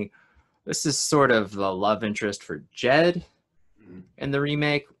Tony. This is sort of the love interest for Jed in the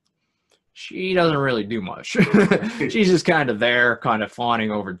remake. She doesn't really do much. She's just kind of there, kind of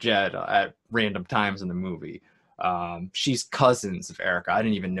fawning over Jed at random times in the movie. She's cousins of Erica. I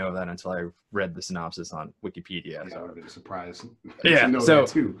didn't even know that until I read the synopsis on Wikipedia. Yeah, so. I would have been surprised. Yeah, so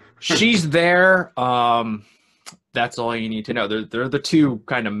she's there. That's all you need to know. They're the two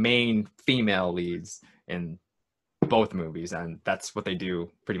kind of main female leads in both movies, and that's what they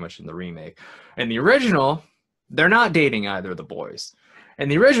do pretty much in the remake. In the original, they're not dating either of the boys. In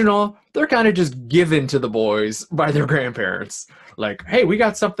the original, they're kind of just given to the boys by their grandparents. Like, hey, we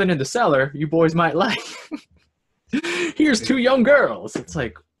got something in the cellar you boys might like. Here's two young girls. It's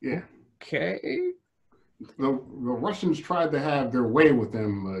like, yeah, okay. The Russians tried to have their way with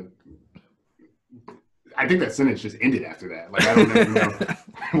them, but I think that sentence just ended after that. Like, I don't even know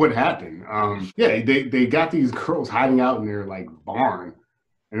what happened. They got these girls hiding out in their like barn,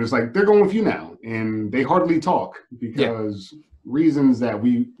 and it's like, they're going with you now, and they hardly talk because reasons that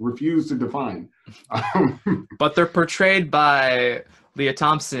we refuse to define. But they're portrayed by Leah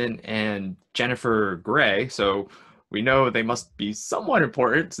Thompson and Jennifer Grey, so we know they must be somewhat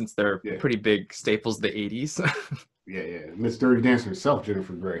important since they're pretty big staples of the 80s. Yeah. Miss Dirty Dancing herself,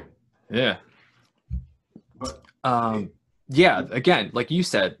 Jennifer Grey. Yeah. But, again, like you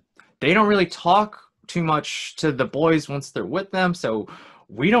said, they don't really talk too much to the boys once they're with them, so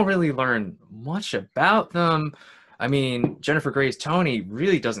we don't really learn much about them. I mean, Jennifer Grey's Tony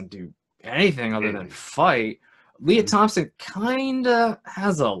really doesn't do anything other than fight. Leah Thompson kind of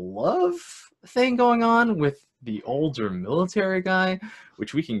has a love thing going on with the older military guy,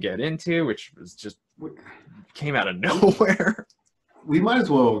 which we can get into, which was just came out of nowhere. We might as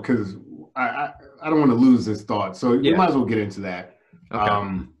well, because I don't want to lose this thought, so we might as well get into that.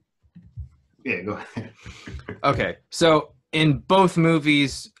 Okay. Go ahead. Okay, so in both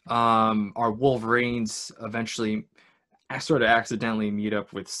movies, our Wolverines eventually sort of accidentally meet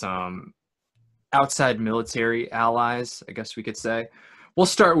up with some outside military allies, I guess we could say. We'll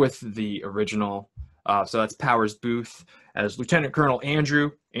start with the original. So that's Powers Booth as Lieutenant Colonel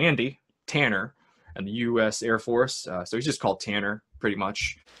Andy Tanner in the U.S. Air Force. So he's just called Tanner, pretty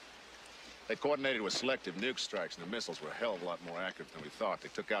much. They coordinated with selective nuke strikes, and the missiles were a hell of a lot more accurate than we thought. They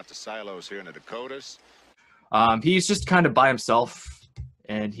took out the silos here in the Dakotas. He's just kind of by himself,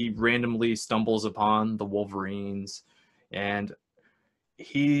 and he randomly stumbles upon the Wolverines, and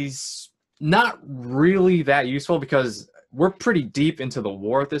he's not really that useful because we're pretty deep into the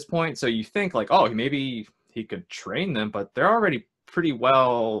war at this point. So you think like, oh, maybe he could train them, but they're already pretty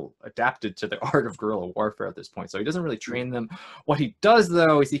well adapted to the art of guerrilla warfare at this point. So he doesn't really train them. What he does,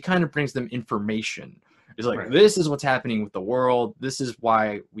 though, is he kind of brings them information. It's like, this is what's happening with the world. This is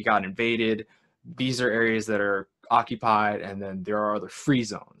why we got invaded. These are areas that are occupied, and then there are other free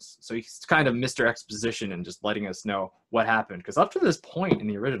zones. So he's kind of Mr. Exposition and just letting us know what happened. Because up to this point in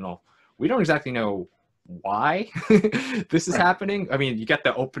the original, we don't exactly know why this is happening. I mean, you get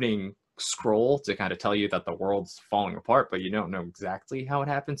the opening scroll to kind of tell you that the world's falling apart, but you don't know exactly how it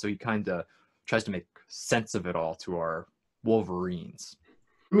happened. So he kind of tries to make sense of it all to our Wolverines.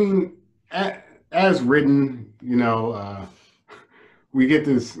 I mean, as written, we get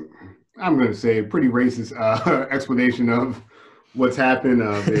this, I'm going to say, pretty racist explanation of what's happened.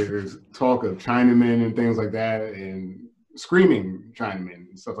 There's talk of Chinamen and things like that, and screaming Chinamen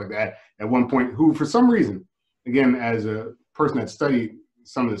and stuff like that at one point, who for some reason, again, as a person that studied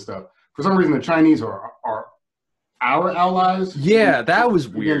some of this stuff, for some reason the Chinese are our allies. Yeah, that was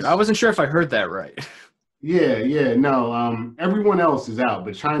weird. I wasn't sure if I heard that right. No, everyone else is out,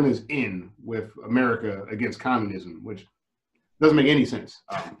 but China's in with America against communism, which doesn't make any sense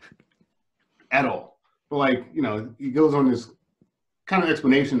at all. But like, he goes on this kind of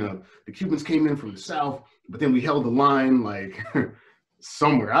explanation of the Cubans came in from the south, but then we held the line like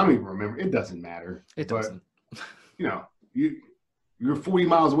somewhere. I don't even remember. It doesn't matter. It doesn't. You you're 40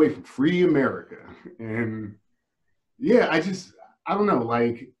 miles away from free America. And yeah, I don't know,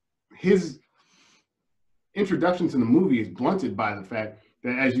 like his introduction to the movie is blunted by the fact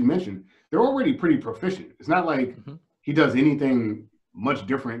that, as you mentioned, they're already pretty proficient. It's not like he does anything much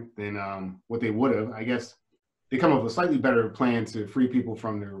different than what they would have. I guess they come up with a slightly better plan to free people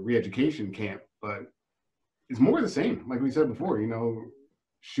from their re-education camp, but it's more the same. Like we said before, you know,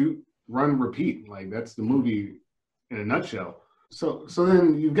 shoot, run, repeat. Like that's the movie in a nutshell. So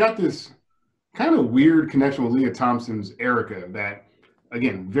then you've got this kind of weird connection with Leah Thompson's Erica that,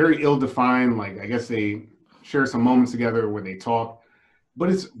 again, very ill-defined. Like I guess they share some moments together where they talk, but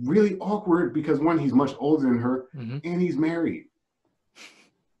it's really awkward because one, he's much older than her, and he's married.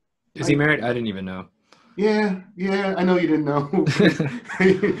 Is he married? I didn't even know. Yeah, I know you didn't know.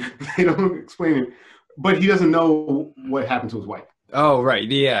 They don't explain it, but he doesn't know what happened to his wife. Oh, right.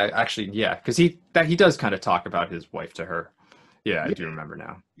 Yeah, actually, yeah, because he does kind of talk about his wife to her. Yeah, I do remember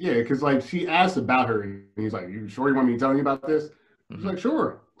now. Yeah, because like she asked about her, and he's like, "You sure you want me to tell you about this?" She's like,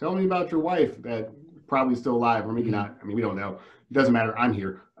 "Sure, tell me about your wife that probably still alive, or maybe not. I mean, we don't know. It doesn't matter. I'm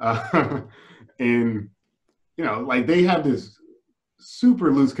here." And you know, like they have this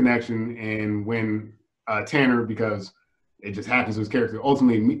super loose connection, and when Tanner, because it just happens to his character,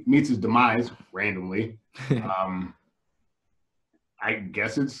 ultimately meets his demise randomly. I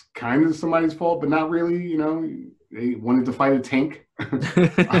guess it's kind of somebody's fault, but not really. You know, they wanted to fight a tank.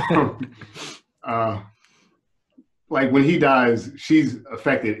 Like when he dies, she's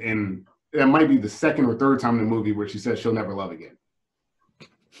affected, and that might be the second or third time in the movie where she says she'll never love again.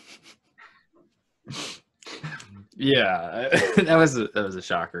 Yeah, that was a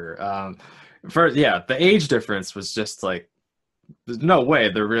shocker. The age difference was just like, there's no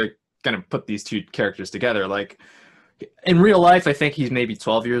way they're really gonna put these two characters together. Like in real life, I think he's maybe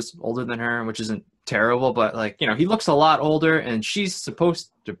 12 years older than her, which isn't terrible, but like, you know, he looks a lot older, and she's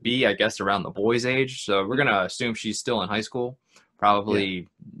supposed to be, I guess, around the boy's age. So we're gonna assume she's still in high school, probably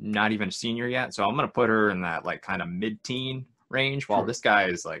not even a senior yet. So I'm gonna put her in that like kind of mid-teen range, while this guy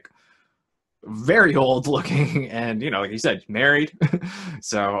is like very old looking, and you know, like you said, married.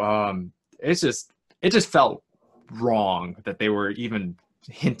 So it just felt wrong that they were even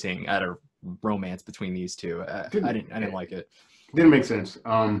hinting at a romance between these two. I didn't like it. Didn't make sense.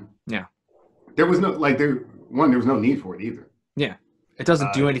 Yeah, there was no there was no need for it either. Yeah, it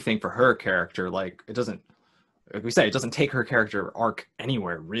doesn't do anything for her character. Like it doesn't, like we said, it doesn't take her character arc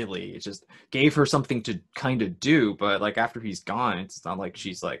anywhere really. It just gave her something to kind of do, but like after he's gone, it's not like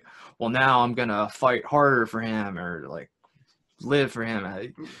she's like, well, now I'm gonna fight harder for him or like live for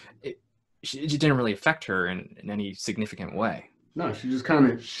him. It didn't really affect her in any significant way. No, she just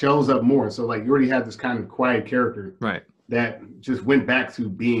kind of shells up more. So like you already had this kind of quiet character, right? That just went back to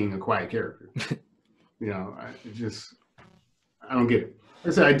being a quiet character. You know, I don't get it.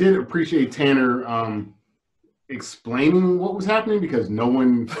 Like I said, I did appreciate Tanner explaining what was happening because no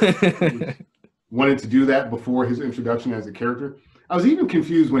one wanted to do that before his introduction as a character. I was even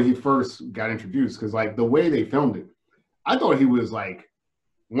confused when he first got introduced because like the way they filmed it, I thought he was like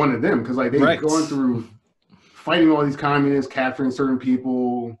one of them because like they've gone through fighting all these communists, capturing certain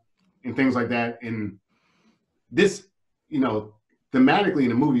people and things like that. And this, you know, thematically in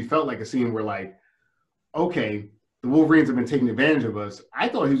the movie felt like a scene where like, okay, the Wolverines have been taking advantage of us. I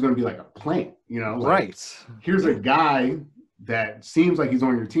thought he was going to be like a plant, you know? Like, here's a guy that seems like he's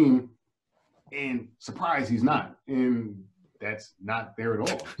on your team and surprise, he's not. And that's not there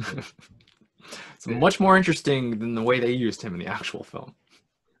at all. It's much more interesting than the way they used him in the actual film.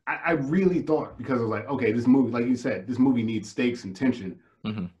 I really thought, because it was like, okay, this movie, like you said, this movie needs stakes and tension.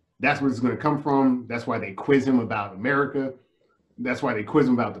 That's where it's going to come from. That's why they quiz him about America. That's why they quiz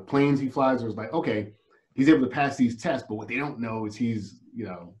him about the planes he flies. It was like, okay, he's able to pass these tests, but what they don't know is he's, you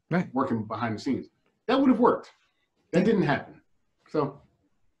know, working behind the scenes. That would have worked. That didn't happen. So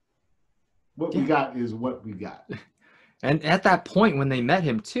what we got is what we got. And at that point when they met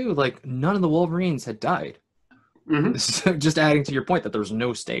him too, like none of the Wolverines had died. So just adding to your point that there's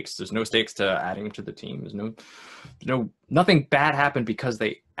no stakes. There's no stakes to adding him to the team. There's nothing bad happened because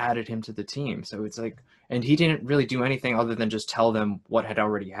they added him to the team. So it's like, and he didn't really do anything other than just tell them what had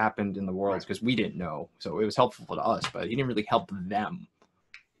already happened in the world because we didn't know. So it was helpful to us, but he didn't really help them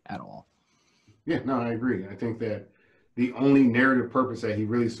at all. Yeah, no, I agree. I think that the only narrative purpose that he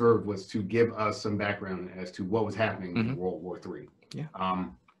really served was to give us some background as to what was happening in World War III. Yeah.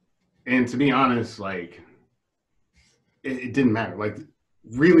 And to be honest, like, it didn't matter. Like,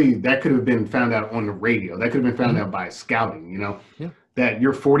 really, that could have been found out on the radio. That could have been found out by scouting, you know, that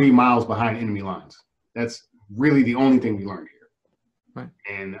you're 40 miles behind enemy lines. That's really the only thing we learned here. Right.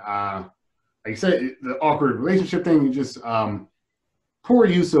 And like I said, the awkward relationship thing, you just, poor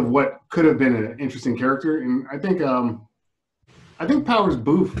use of what could have been an interesting character. And I think Powers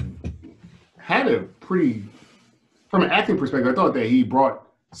Booth had a pretty, from an acting perspective, I thought that he brought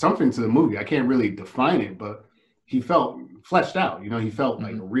something to the movie. I can't really define it, but he felt fleshed out. You know, he felt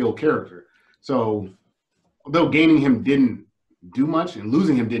like a real character. So although gaining him didn't do much and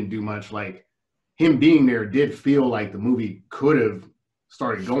losing him didn't do much, like him being there did feel like the movie could have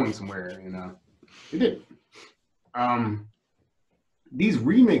started going somewhere, and it did. These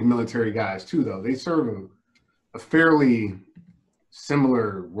remake military guys too, though, they serve a fairly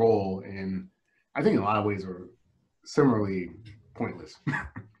similar role, and I think in a lot of ways are similarly pointless.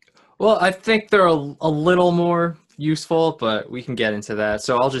 Well, I think they're a little more useful, but we can get into that.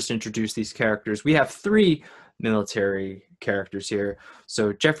 So I'll just introduce these characters. We have 3 military characters here.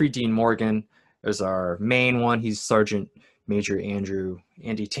 So Jeffrey Dean Morgan is our main one. He's Sergeant Major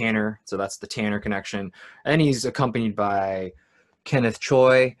Andy Tanner. So that's the Tanner connection. And he's accompanied by Kenneth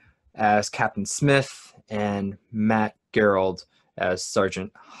Choi as Captain Smith and Matt Gerald as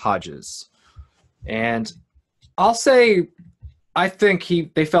Sergeant Hodges. And I'll say I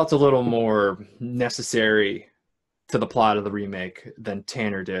think they felt a little more necessary to the plot of the remake than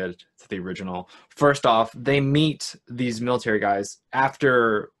Tanner did to the original. First off, they meet these military guys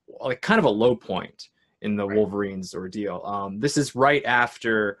after like kind of a low point in the Wolverines ordeal. This is right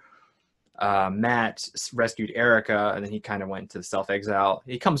after Matt rescued Erica, and then he kind of went to self-exile.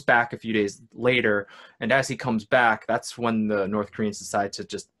 He comes back a few days later, and as he comes back, that's when the North Koreans decide to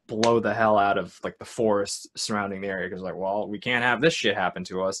just blow the hell out of like the forest surrounding the area, because like, well, we can't have this shit happen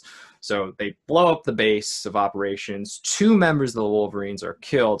to us. So they blow up the base of operations. 2 members of the Wolverines are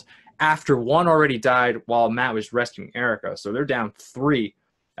killed after one already died while Matt was rescuing Erica. So they're down 3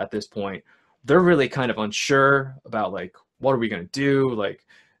 at this point. They're really kind of unsure about like, what are we going to do? Like,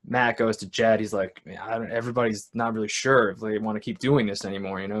 Matt goes to Jed. He's like, everybody's not really sure if they want to keep doing this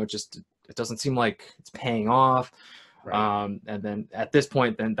anymore. You know, it doesn't seem like it's paying off. Right. And then at this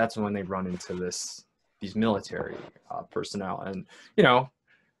point, then that's when they run into these military personnel, and you know,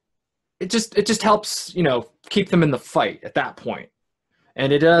 it just helps, you know, keep them in the fight at that point,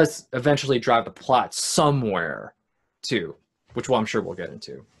 and it does eventually drive the plot somewhere too, which I'm sure we'll get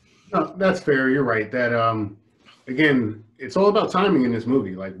into. No, that's fair. You're right. That again, it's all about timing in this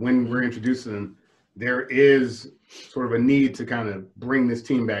movie. Like when we're introducing them, there is sort of a need to kind of bring this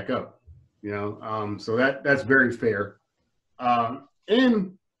team back up. You know, so that's very fair.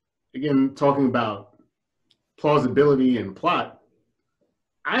 And again, talking about plausibility and plot,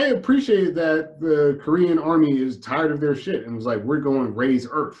 I appreciate that the Korean army is tired of their shit and was like, we're going raise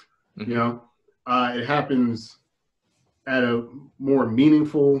Earth. Mm-hmm. You know, it happens at a more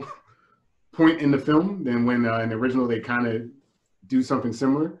meaningful point in the film than when in the original they kind of do something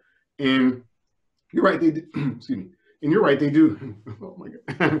similar. And you're right, they excuse me. And you're right, they do. Oh my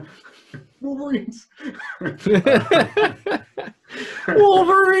God. Wolverines.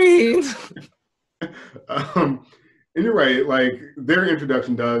 Wolverines. And you're right, like their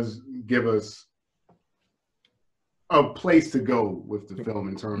introduction does give us a place to go with the film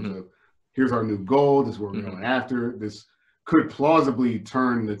in terms of here's our new goal, this is what we're going after. This could plausibly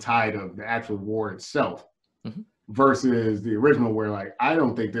turn the tide of the actual war itself versus the original where like I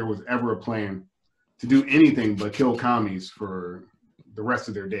don't think there was ever a plan to do anything but kill commies for the rest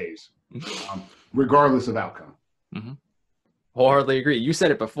of their days, regardless of outcome. Wholeheartedly agree. You said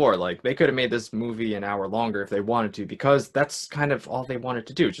it before, like they could have made this movie an hour longer if they wanted to, because that's kind of all they wanted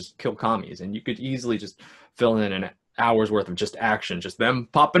to do, just kill commies. And you could easily just fill in an hour's worth of just action, just them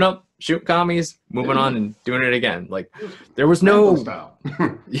popping up, shooting commies, moving on and doing it again. Like there was no style.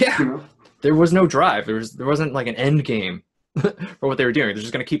 Yeah, You know? There was no drive. There wasn't like an end game for what they were doing. They're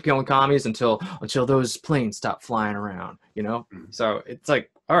just gonna keep killing commies until those planes stop flying around, you know? So it's like,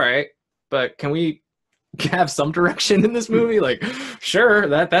 all right, but can we have some direction in this movie? Like, sure,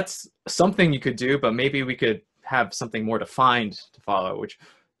 that's something you could do, but maybe we could have something more defined to follow, which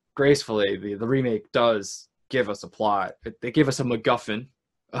gracefully the remake does give us a plot. They give us a MacGuffin.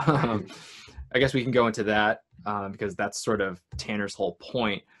 I guess we can go into that because that's sort of Tanner's whole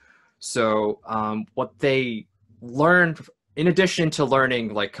point. So what they learned, in addition to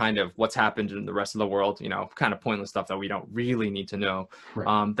learning like kind of what's happened in the rest of the world, you know, kind of pointless stuff that we don't really need to know.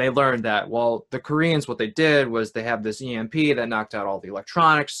 Right. They learned that, well, the Koreans, what they did was they have this EMP that knocked out all the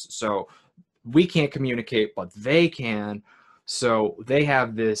electronics. So we can't communicate, but they can. So they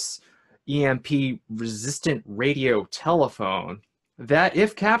have this EMP resistant radio telephone that,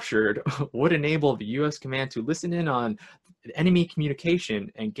 if captured, would enable the U.S. command to listen in on enemy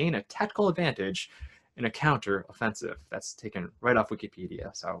communication and gain a tactical advantage in a counter offensive. That's taken right off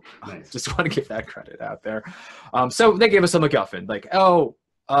Wikipedia. So Nice. just want to get that credit out there. So they gave us a MacGuffin, like,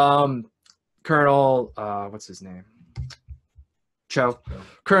 Colonel, what's his name?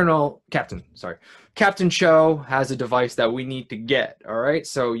 Captain Cho has a device that we need to get. All right.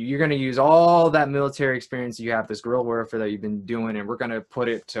 So you're going to use all that military experience you have, this guerrilla warfare that you've been doing, and we're going to put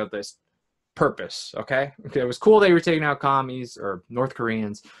it to this purpose. Okay. It was cool they were taking out commies or North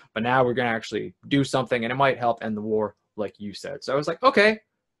Koreans, but now we're going to actually do something, and it might help end the war, like you said. So I was like, okay,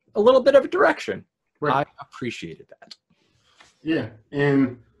 a little bit of a direction. Right. I appreciated that. Yeah.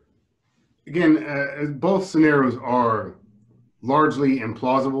 And again, both scenarios are largely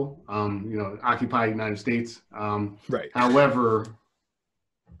implausible. Occupy United States. Right. However,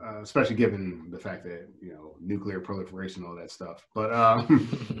 especially given the fact that nuclear proliferation, all that stuff. But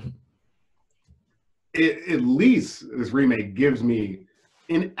at least this remake gives me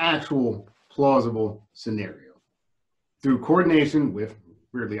an actual plausible scenario through coordination with,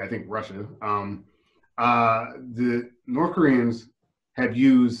 weirdly, I think Russia. The North Koreans have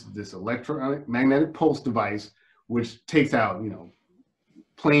used this electromagnetic pulse device, which takes out,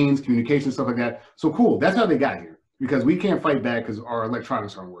 planes, communication, stuff like that. So cool. That's how they got here, because we can't fight back because our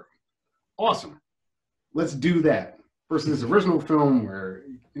electronics aren't working. Awesome. Let's do that. Versus this original film where,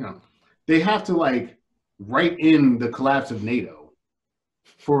 they have to write in the collapse of NATO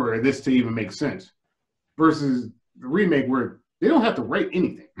for this to even make sense. Versus the remake where they don't have to write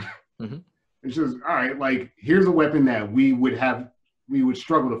anything. Mm-hmm. It's just, all right, here's a weapon that we would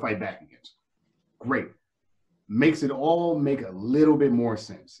struggle to fight back against. Great. Makes it all make a little bit more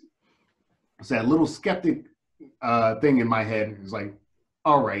sense. So that little skeptic thing in my head is like,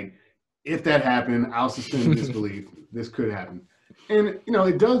 all right, if that happened, I'll suspend disbelief. This could happen. And,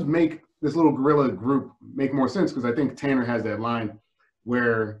 it does make this little guerrilla group make more sense, because I think Tanner has that line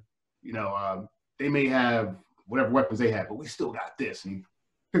where, they may have whatever weapons they have, but we still got this. And he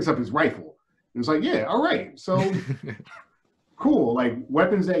picks up his rifle. And it's like, yeah, all right. So cool.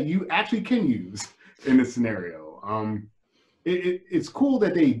 Weapons that you actually can use in this scenario. It's cool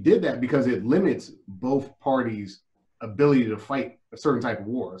that they did that, because it limits both parties' ability to fight a certain type of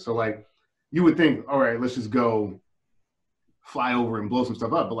war. So you would think, all right, let's just go fly over and blow some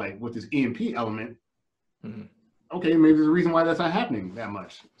stuff up. But with this EMP element, okay, maybe there's a reason why that's not happening that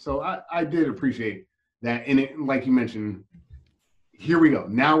much. So I did appreciate that. And it, like you mentioned, here we go.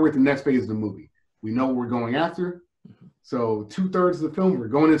 Now we're at the next phase of the movie. We know what we're going after. So 2/3 of the film, we're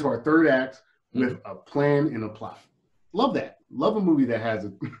going into our third act with a plan and a plot. Love that. Love a movie that has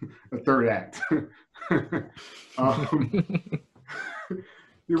a third act. The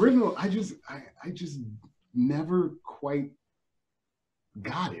original, I just never quite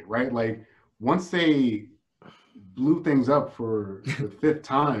got it, right? Once they blew things up for the fifth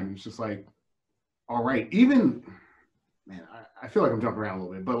time, it's just all right. Even, man, I feel like I'm jumping around a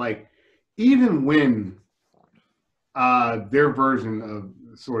little bit, but even when their version of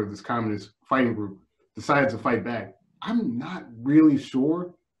sort of this communist fighting group decided to fight back, I'm not really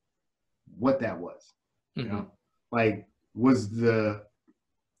sure what that was. Was the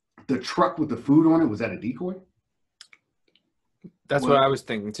truck with the food on it, was that a decoy? That's what I was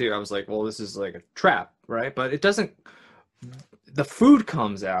thinking too. I was like, well, this is like a trap, right? But it doesn't, the food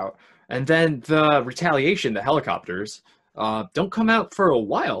comes out, and then the retaliation, the helicopters, don't come out for a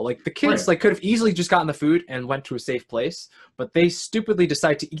while. The kids could have easily just gotten the food and went to a safe place, but they stupidly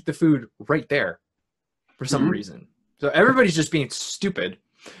decide to eat the food right there for some reason. So everybody's just being stupid,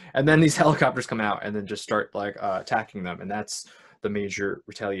 and then these helicopters come out and then just start attacking them, and that's the major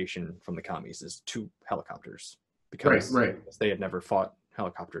retaliation from the commies, is 2 helicopters, because they had never fought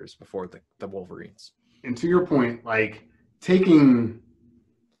helicopters before the Wolverines. And to your point, taking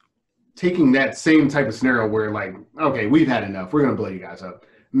that same type of scenario where okay, we've had enough, we're gonna blow you guys up,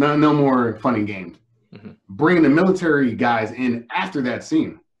 no more fun and games. Bringing the military guys in after that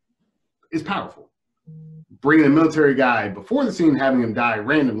scene is powerful. Bringing the military guy before the scene, having him die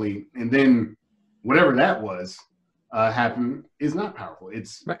randomly, and then whatever that was happen, is not powerful.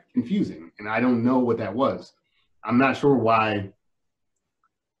 It's confusing, and I don't know what that was. I'm not sure why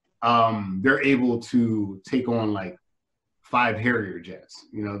they're able to take on 5 Harrier jets.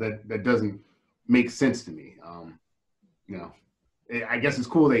 That doesn't make sense to me. I guess it's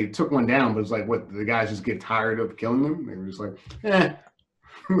cool they took one down, but it's what, the guys just get tired of killing them? They were just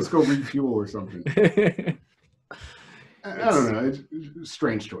let's go refuel or something. I don't know. It's a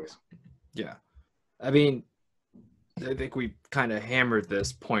strange choice. Yeah. I mean, I think we kind of hammered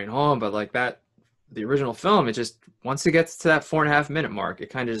this point home, but the original film, it just, once it gets to that 4.5 minute mark,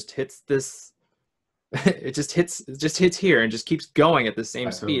 it kind of just hits this it just hits here and just keeps going at the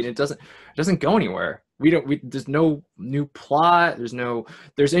same speed. It doesn't go anywhere. There's no new plot.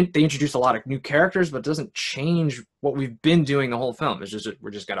 They introduce a lot of new characters, but it doesn't change what we've been doing the whole film. It's just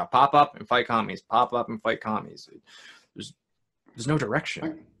we're just gonna pop up and fight commies, pop up and fight commies. There's no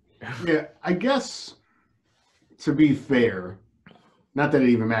direction. Yeah, I guess to be fair, not that it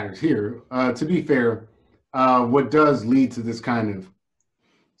even matters here. To be fair, what does lead to this kind of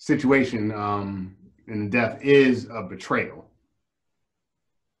situation in the death is a betrayal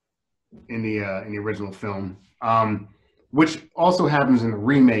in the original film, which also happens in the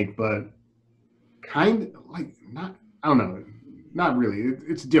remake, but kind of like not. I don't know, not really.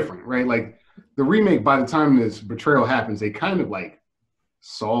 It's different, right? Like the remake, by the time this betrayal happens, they kind of like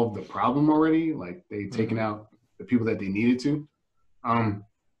solved the problem already. Like they've taken out the people that they needed to.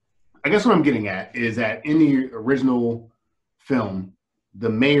 I guess what I'm getting at is that in the original film, the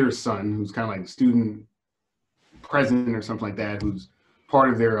mayor's son, who's kind of like student president or something like that, who's part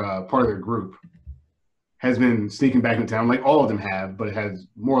of their group, has been sneaking back into town, like all of them have, but has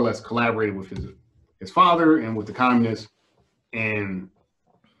more or less collaborated with his father and with the communists, and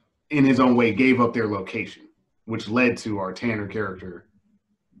in his own way gave up their location, which led to our Tanner character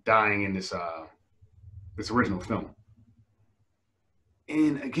dying in this original film.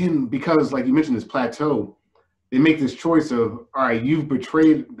 And again, because like you mentioned, this plateau, they make this choice of, all right, you've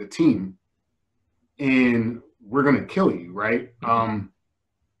betrayed the team and we're going to kill you, right?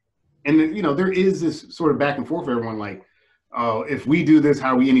 And then, you know, there is this sort of back and forth for everyone, like, if we do this,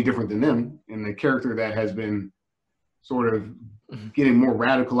 how are we any different than them? And the character that has been sort of getting more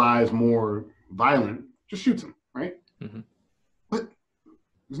radicalized, more violent, just shoots him, right? But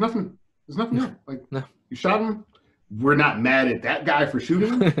there's nothing there. Like, No. You shot him. We're not mad at that guy for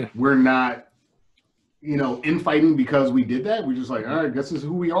shooting him. We're not, you know, infighting because we did that. We're just like, all right, this is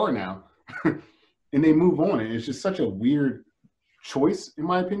who we are now. And they move on. And it's just such a weird choice, in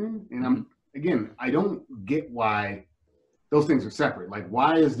my opinion. And I don't get why those things are separate. Like,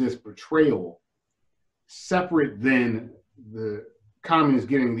 why is this betrayal separate than the communists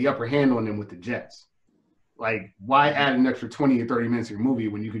getting the upper hand on them with the jets? Like, why add an extra 20 or 30 minutes to your movie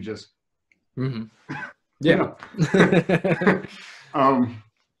when you could just Yeah.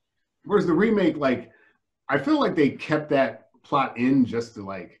 Whereas the remake, like, I feel like they kept that plot in just to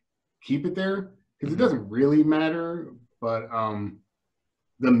like keep it there because it doesn't really matter. But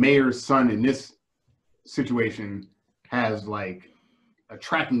the mayor's son in this situation has like a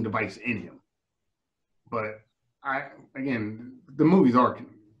tracking device in him. But the movies are,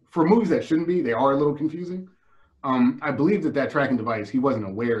 for movies that shouldn't be, they are a little confusing. I believe that tracking device, he wasn't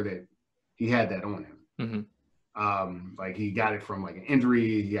aware that he had that on him. Like he got it from like an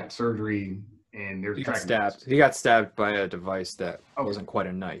injury, he had surgery, and there's he got stabbed by a device that Okay. wasn't quite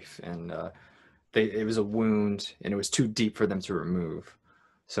a knife, and it was a wound, and it was too deep for them to remove.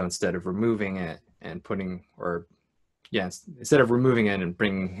 So instead of removing it and instead of removing it and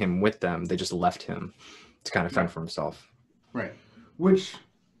bringing him with them, they just left him to kind of fend for himself. Right. Which,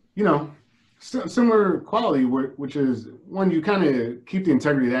 you know, similar quality, which is one, you kind of keep the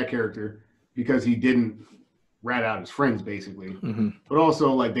integrity of that character because he didn't rat out his friends, basically. But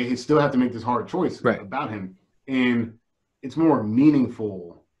also, like, they still have to make this hard choice about him. And it's more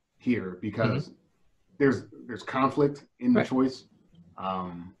meaningful here because there's conflict in the choice.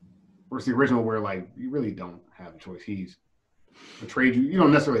 Whereas the original, where, like, you really don't have a choice. He's betrayed you. You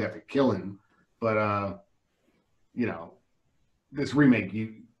don't necessarily have to kill him. But, you know, this remake,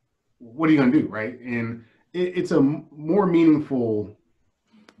 what are you going to do, right? And it's a more meaningful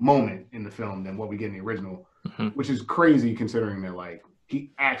moment in the film than what we get in the original, which is crazy considering that, like,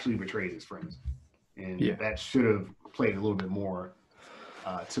 he actually betrays his friends. And that should have played a little bit more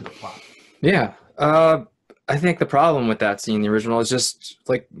to the plot. Yeah. I think the problem with that scene in the original is just,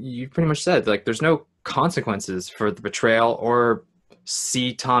 like you pretty much said, like, there's no consequences for the betrayal or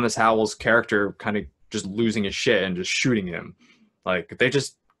see Thomas Howell's character kind of just losing his shit and just shooting him. Like, they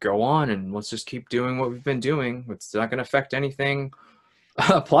just go on and let's just keep doing what we've been doing. It's not going to affect anything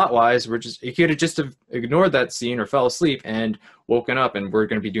plot-wise. You could have just have ignored that scene or fell asleep and woken up and we're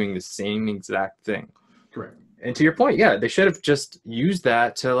going to be doing the same exact thing. Correct. And to your point, yeah, they should have just used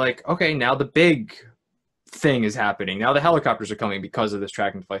that to, like, okay, now the big thing is happening. Now the helicopters are coming because of this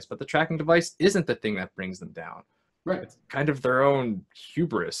tracking device, but the tracking device isn't the thing that brings them down. Right. It's kind of their own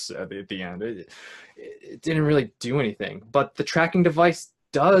hubris at the end. It didn't really do anything, but the tracking device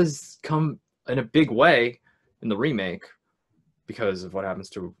does come in a big way in the remake because of what happens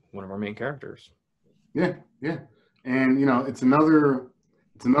to one of our main characters. Yeah. And, you know, it's another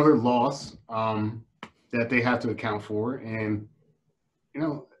loss that they have to account for. And, you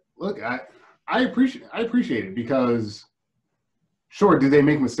know, look, I I appreciate it because, sure, do they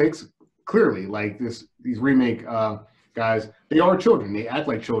make mistakes? Clearly, like these remake guys, they are children. They act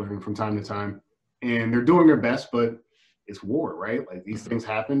like children from time to time, and they're doing their best. But it's war, right? Like these things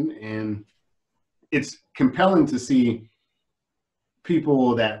happen, and it's compelling to see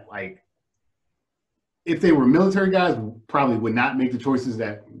people that, like, if they were military guys, probably would not make the choices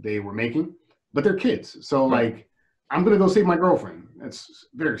that they were making, but they're kids. So Right. like, I'm gonna go save my girlfriend. That's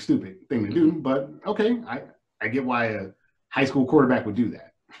a very stupid thing to do, but okay, I get why a high school quarterback would do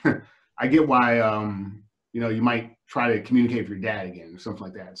that. I get why you might try to communicate with your dad again or something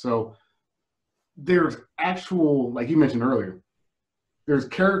like that. So there's actual, like you mentioned earlier, there's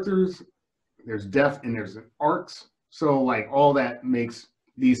characters, there's depth, and there's arcs. So like all that makes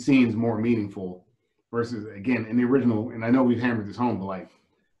these scenes more meaningful versus, again, in the original, and I know we've hammered this home, but like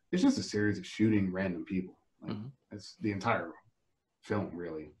it's just a series of shooting random people. Like that's the entire film,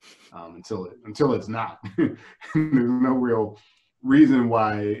 really, until it's not. There's no real reason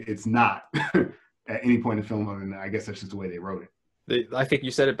why it's not at any point in the film, other than I guess that's just the way they wrote it. I think you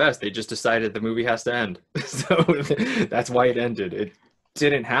said it best. They just decided the movie has to end. So that's why it ended. It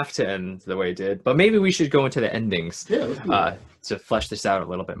didn't have to end the way it did, but maybe we should go into the endings to flesh this out a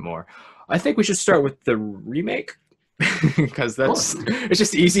little bit more. I think we should start with the remake because it's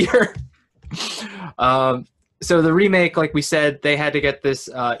just easier. So the remake, like we said, they had to get this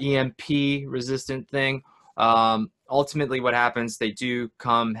EMP resistant thing. Ultimately, what happens, they do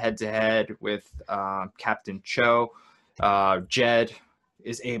come head to head with Captain Cho. Jed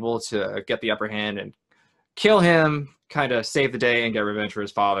is able to get the upper hand and kill him, kind of save the day and get revenge for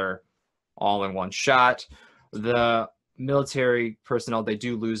his father all in one shot. The military personnel, they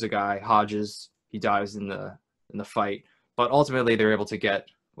do lose a guy, Hodges. He dies in the fight, but ultimately they're able to get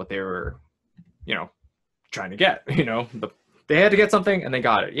what they were, trying to get. They had to get something and they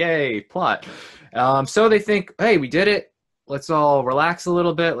got it. Yay, plot. So they think, hey, we did it. Let's all relax a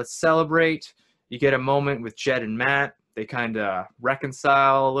little bit. Let's celebrate. You get a moment with Jed and Matt. They kind of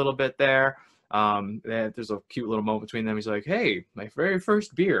reconcile a little bit there. There's a cute little moment between them. He's like, hey, my very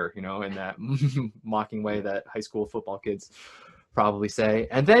first beer, in that mocking way that high school football kids probably say.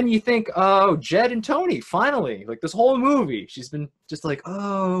 And then you think, oh, Jed and Tony, finally, like this whole movie, she's been just like,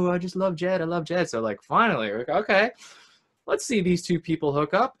 oh, I just love Jed. I love Jed. So like, finally, we're like, okay, let's see these two people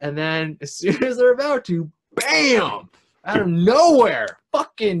hook up. And then as soon as they're about to, bam, out of nowhere,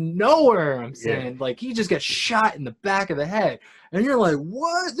 fucking nowhere, I'm saying, like, he just gets shot in the back of the head. And you're like,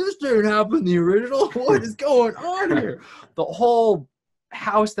 what? This didn't happen in the original. What is going on here? The whole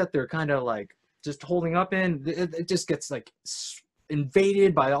house that they're kind of like just holding up in, it just gets like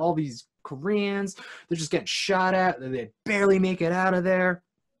invaded by all these Koreans. They're just getting shot at. They barely make it out of there.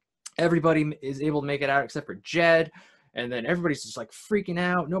 Everybody is able to make it out except for Jed. And then everybody's just like freaking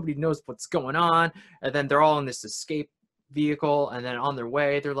out. Nobody knows what's going on. And then they're all in this escape vehicle. And then on their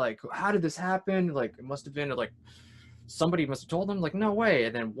way, they're like, how did this happen? Like, it must have been like somebody must have told them, like, no way.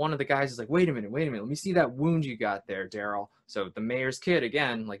 And then one of the guys is like, wait a minute. Let me see that wound you got there, Daryl. So the mayor's kid,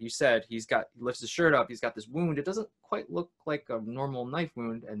 again, like you said, he lifts his shirt up. He's got this wound. It doesn't quite look like a normal knife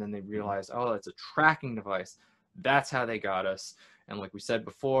wound. And then they realize, oh, it's a tracking device. That's how they got us. And like we said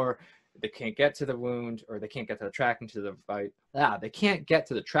before, they can't get to the wound, or they can't get to the tracking to the device. They can't get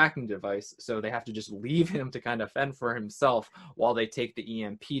to the tracking device, so they have to just leave him to kind of fend for himself while they take the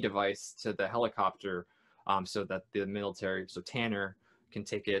EMP device to the helicopter, so that the military, so Tanner can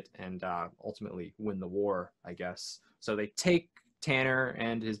take it and ultimately win the war, I guess. So they take Tanner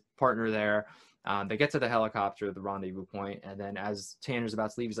and his partner there. They get to the helicopter, the rendezvous point, and then as Tanner's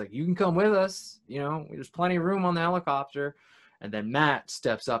about to leave, he's like, you can come with us. There's plenty of room on the helicopter. And then Matt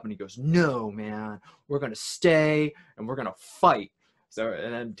steps up and he goes, no, man, we're going to stay and we're going to fight. So,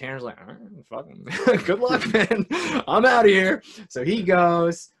 and then Tanner's like, all right, fucking good luck, man. I'm out of here. So he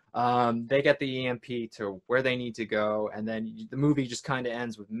goes, they get the EMP to where they need to go. And then the movie just kind of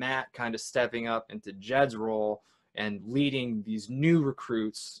ends with Matt kind of stepping up into Jed's role and leading these new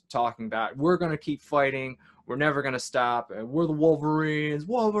recruits, talking about, we're going to keep fighting. We're never going to stop. And we're the Wolverines.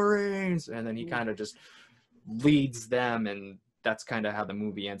 And then he kind of just leads them, and that's kind of how the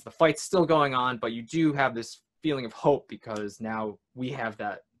movie ends. The fight's still going on, but you do have this feeling of hope because now we have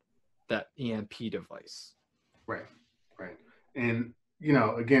that EMP device. Right. And,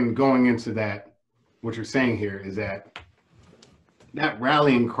 again, going into that, what you're saying here is that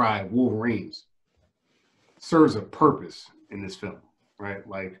rallying cry, Wolverines, serves a purpose in this film, right?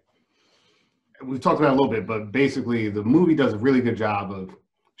 Like, we've talked about it a little bit, but basically the movie does a really good job of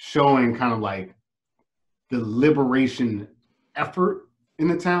showing kind of like the liberation effort in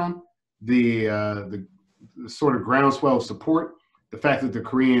the town, the sort of groundswell of support, the fact that the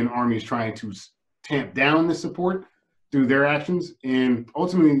Korean army is trying to tamp down the support through their actions, and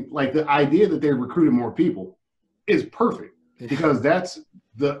ultimately, like the idea that they recruited more people is perfect because that's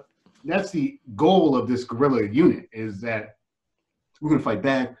the goal of this guerrilla unit, is that we're gonna fight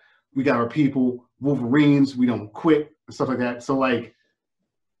back. We got our people, Wolverines. We don't quit and stuff like that. So like,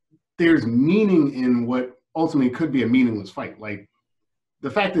 there's meaning in what ultimately could be a meaningless fight. Like the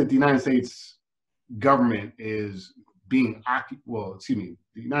fact that the United States government is being the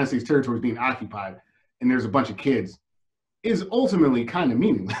United States territory is being occupied, and there's a bunch of kids, is ultimately kind of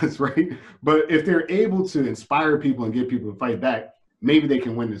meaningless, right? But if they're able to inspire people and get people to fight back, maybe they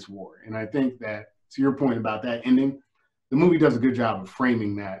can win this war. And I think that, to your point about that ending, the movie does a good job of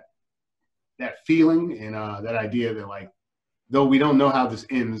framing that feeling and that idea that, like, though we don't know how this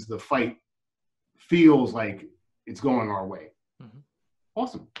ends, the fight feels like it's going our way. Mm-hmm.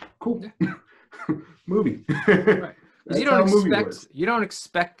 Awesome. Cool. Yeah. Movie. Right. You don't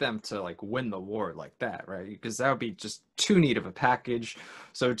expect them to like win the war like that, right? Because that would be just too neat of a package.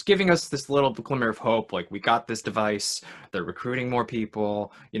 So it's giving us this little glimmer of hope. Like, we got this device. They're recruiting more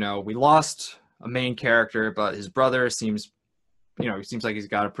people. You know, we lost a main character, but his brother seems like he's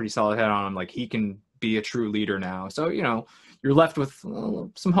got a pretty solid head on him. Like, he can be a true leader now. So, you know, you're left with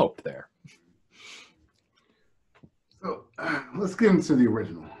some hope there. So let's get into the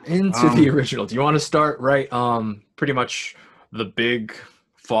original. The original. Do you want to start pretty much the big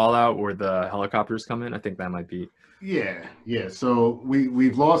fallout where the helicopters come in? I think that might be. Yeah. So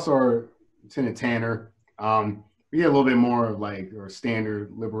we've lost our Lieutenant Tanner. We get a little bit more of like our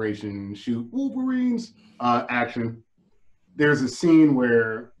standard liberation shoot Wolverines action. There's a scene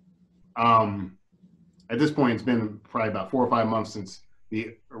where at this point it's been probably about 4 or 5 months since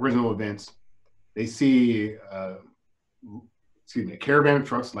the original events. They see a caravan of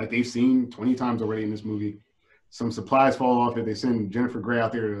trucks like they've seen 20 times already in this movie. Some supplies fall off it. They send Jennifer Grey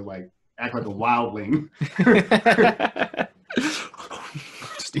out there to like act like a wildling.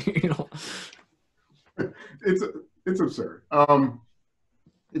 It's absurd.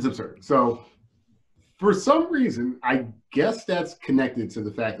 It's absurd. So for some reason, I guess that's connected to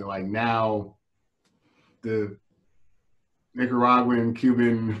the fact that like now the Nicaraguan,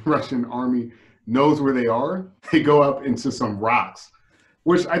 Cuban, Russian army knows where they are. They go up into some rocks,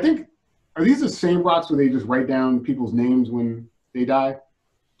 which I think, are these the same rocks where they just write down people's names when they die?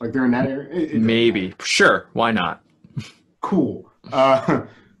 Like they're in that area? Maybe. Sure. Why not? Cool.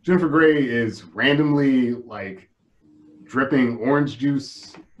 Jennifer Grey is randomly like dripping orange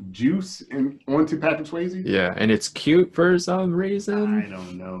juice onto Patrick Swayze. Yeah, and it's cute for some reason. I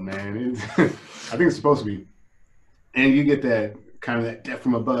don't know, man. I think it's supposed to be. And you get that kind of that death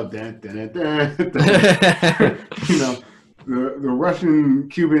from above. You know, the Russian,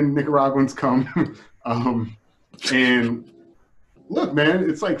 Cuban, Nicaraguans come. And look, man,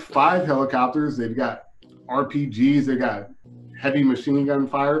 it's like 5 helicopters. They've got RPGs. They got heavy machine gun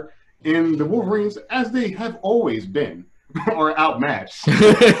fire. And the Wolverines, as they have always been, are outmatched.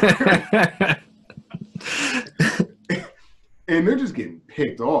 And they're just getting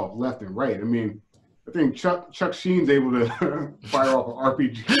picked off left and right. I mean, I think Chuck Sheen's able to fire off an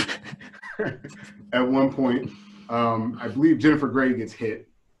RPG at one point. I believe Jennifer Grey gets hit.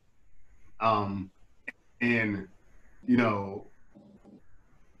 And, you know,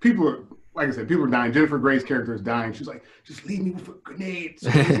 people are, like I said, people are dying. Jennifer Grey's character is dying. She's like, just leave me with a grenade.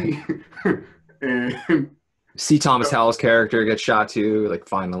 And C. Thomas Howell's character gets shot too, like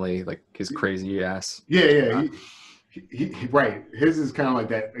finally, like his crazy ass. Yeah. He right. His is kind of like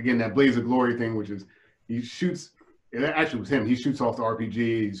that, again, that Blaze of Glory thing, which is he shoots, it actually was him. He shoots off the RPG.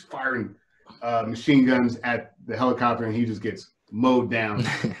 He's firing machine guns at the helicopter, and he just gets mowed down.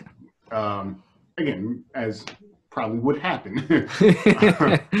 Again, as probably would happen.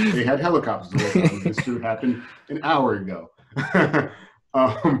 They had helicopters. This should happen an hour ago.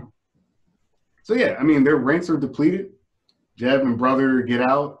 So yeah, I mean, their ranks are depleted. Jeb and brother get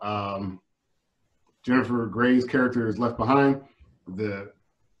out. Jennifer Grey's character is left behind. The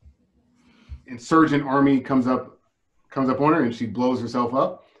insurgent army comes up on her, and she blows herself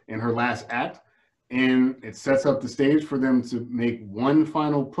up in her last act. And it sets up the stage for them to make one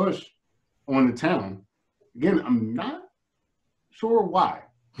final push on the town. Again, I'm not sure why.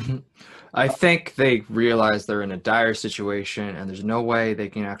 I think they realize they're in a dire situation and there's no way they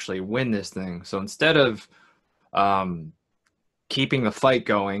can actually win this thing. So instead of keeping the fight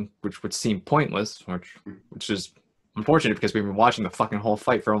going, which would seem pointless, which is unfortunate because we've been watching the fucking whole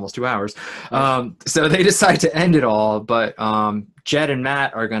fight for almost 2 hours. So they decide to end it all, but Jed and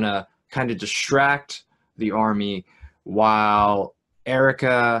Matt are going to kind of distract the army while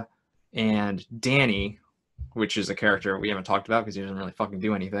Erica and Danny, which is a character we haven't talked about because he doesn't really fucking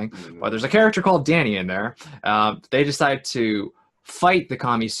do anything. But there's a character called Danny in there. They decide to fight the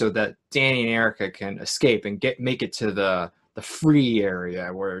commies so that Danny and Erica can escape and make it to the free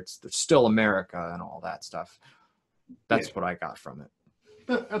area where it's still America and all that stuff. That's what I got from it.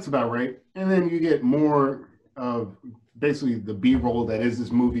 That's about right. And then you get more of basically the B-roll that is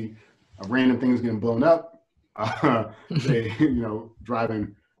this movie of random things getting blown up. They,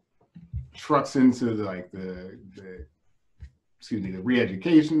 driving trucks into the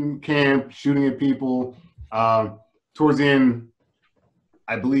re-education camp, shooting at people. Towards the end,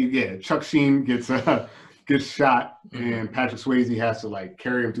 I believe, Chuck Sheen gets shot, and Patrick Swayze has to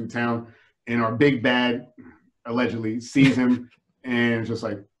carry him through town, and our big bad allegedly sees him and just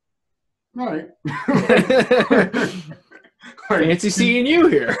all right. Fancy seeing you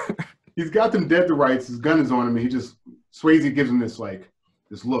here. He's got them dead to rights. His gun is on him, and Swayze gives him this look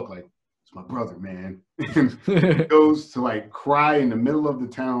it's my brother, man. And he goes to cry in the middle of the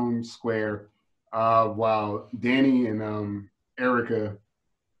town square while Danny and Erica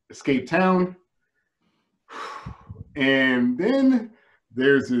escape town. And then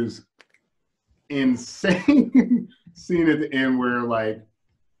there's this insane scene at the end where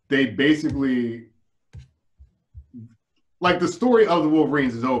they basically the story of the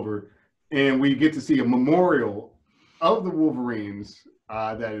Wolverines is over, and we get to see a memorial of the Wolverines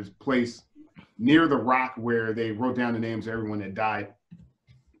that is placed near the rock where they wrote down the names of everyone that died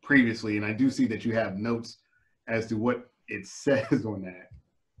previously. And I do see that you have notes as to what it says on that.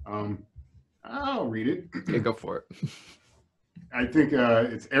 I'll read it. Yeah, go for it. I think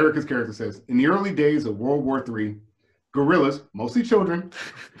it's Erica's character says, in the early days of World War III, guerrillas, mostly children,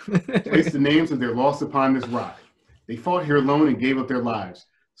 placed the names of their lost upon this rock. They fought here alone and gave up their lives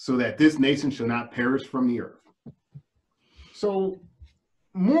so that this nation shall not perish from the earth. So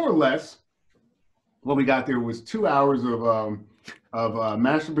more or less, what we got there was 2 hours of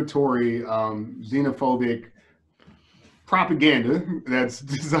masturbatory, xenophobic propaganda that's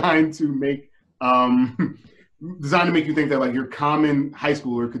designed to make you think that your common high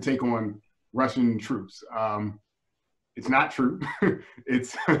schooler could take on Russian troops. It's not true.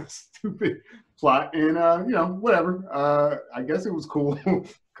 It's a stupid plot, and whatever. I guess it was cool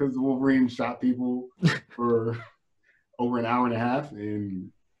because the Wolverine shot people for over an hour and a half,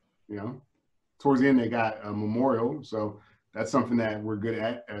 and towards the end they got a memorial. So that's something that we're good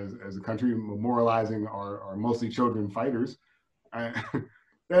at as a country, memorializing our mostly children fighters.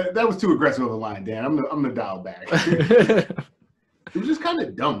 That was too aggressive of a line, Dan. I'm gonna dial back. It was just kind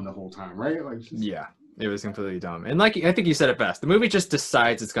of dumb the whole time, right? Yeah, it was completely dumb. And I think you said it best. The movie just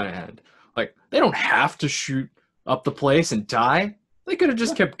decides it's gonna end. They don't have to shoot up the place and die. They could have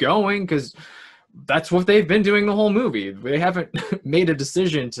just kept going because that's what they've been doing the whole movie. They haven't made a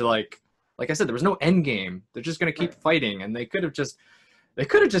decision to like I said, there was no end game. They're just gonna keep fighting, and they could have just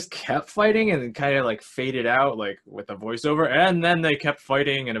kept fighting and then kind of faded out with a voiceover, and then they kept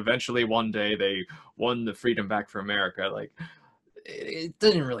fighting, and eventually one day they won the freedom back for America. It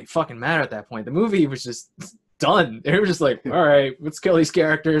didn't really fucking matter at that point. The movie was just done. They were just all right, let's kill these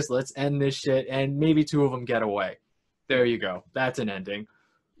characters, let's end this shit, and maybe 2 of them get away. There you go. That's an ending.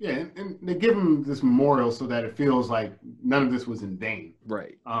 Yeah, and they give them this memorial so that it feels like none of this was in vain.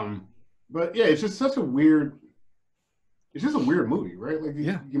 Right. But yeah, it's just such a weird. It's just a weird movie, right?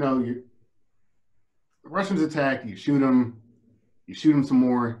 The Russians attack, you shoot them some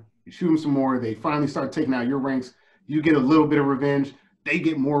more, They finally start taking out your ranks. You get a little bit of revenge. They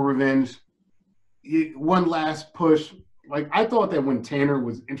get more revenge. One last push. I thought that when Tanner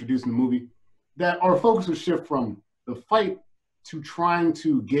was introduced in the movie, that our focus would shift from the fight to trying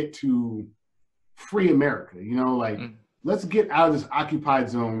to get to free America. Let's get out of this occupied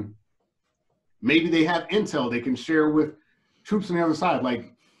zone. Maybe they have intel they can share with troops on the other side.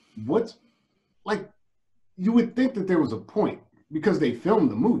 You would think that there was a point because they filmed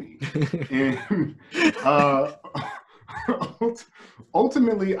the movie. And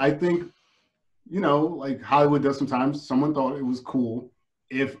ultimately, I think, Hollywood does sometimes, someone thought it was cool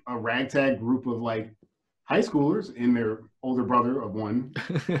if a ragtag group of high schoolers and their older brother of one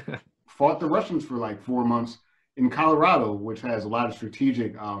fought the Russians for 4 months in Colorado, which has a lot of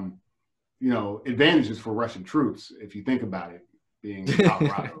strategic advantages for Russian troops, if you think about it, being in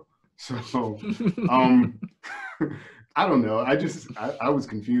Colorado. So, I don't know. I was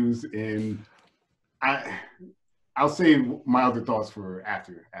confused, and I'll save my other thoughts for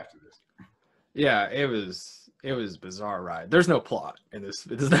after this. Yeah, it was a bizarre ride. There's no plot in this.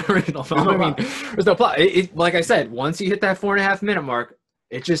 It is not original film. There's no plot. Like I said, once you hit that 4.5 minute mark,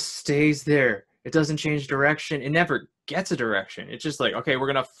 it just stays there. It doesn't change direction. It never gets a direction. It's just okay, we're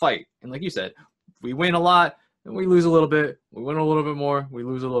gonna fight, and like you said, we win a lot, and we lose a little bit. We win a little bit more, we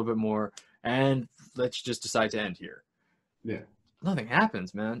lose a little bit more, and let's just decide to end here. Yeah. Nothing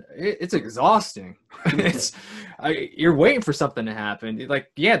happens, man. It's exhausting. You're waiting for something to happen.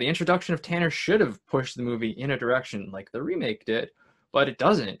 Like, yeah, the introduction of Tanner should have pushed the movie in a direction like the remake did, but it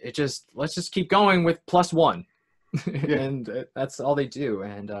doesn't. Let's just keep going with +1, Yeah. and that's all they do.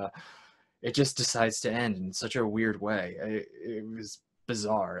 And it just decides to end in such a weird way. It was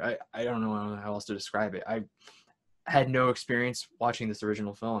bizarre. I don't know how else to describe it. I had no experience watching this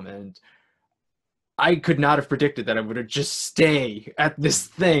original film, and I could not have predicted that I would have just stay at this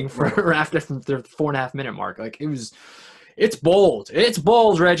thing for after the 4.5 minute mark. Like, it's bold. It's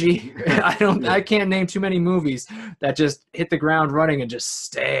bold, Reggie. I can't name too many movies that just hit the ground running and just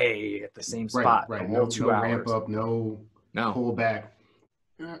stay at the same spot Right. the whole No 2 hours. ramp up, no No. pull back.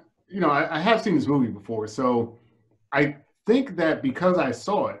 I have seen this movie before, so I think that because I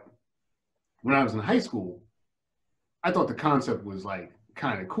saw it when I was in high school, I thought the concept was like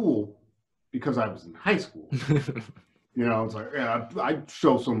kind of cool because I was in high school. It's like, yeah, I'd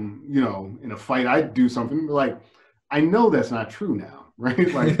show some, in a fight, I'd do something. Like, I know that's not true now,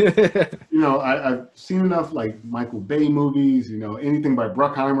 right? Like, I've seen enough like Michael Bay movies, anything by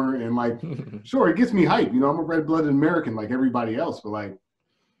Bruckheimer, and like, sure, it gets me hype. I'm a red-blooded American like everybody else, but like,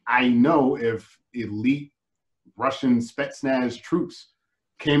 I know if elite Russian Spetsnaz troops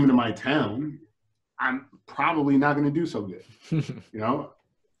came into my town, I'm probably not going to do so good,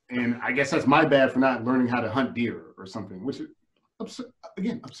 And I guess that's my bad for not learning how to hunt deer or something, which is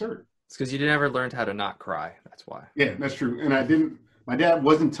absurd. It's because you never learned how to not cry. That's why. Yeah, that's true. And my dad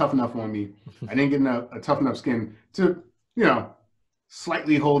wasn't tough enough on me. I didn't get a tough enough skin to,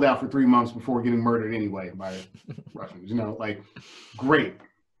 slightly hold out for 3 months before getting murdered anyway by Russians. Like, great.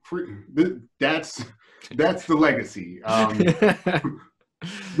 That's the legacy.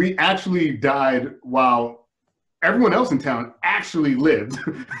 We actually died while everyone else in town actually lived.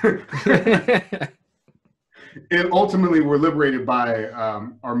 And ultimately were liberated by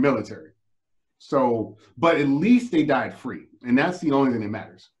our military. So, but at least they died free. And that's the only thing that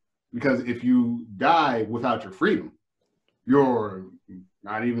matters. Because if you die without your freedom, you're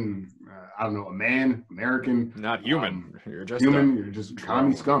not even, a man, American. Not human. You're just human. You're just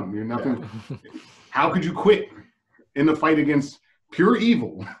commie scum. You're nothing. Yeah. How could you quit in the fight against pure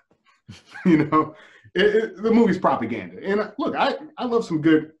evil? The movie's propaganda. And look, I love some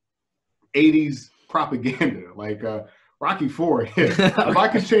good 80s propaganda, like Rocky IV. If I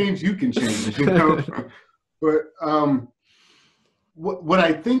can change, you can change. But what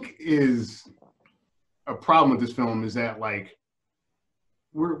I think is a problem with this film is that, like,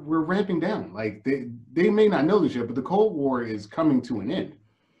 we're ramping down. Like, they may not know this yet, but the Cold War is coming to an end.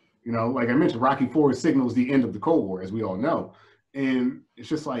 Like I mentioned, Rocky IV signals the end of the Cold War, as we all know. And it's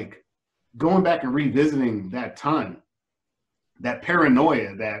just like going back and revisiting that time, that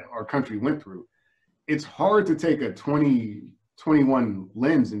paranoia that our country went through. It's hard to take a 2021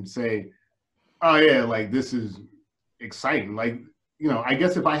 lens and say, oh yeah, like, this is exciting. Like, I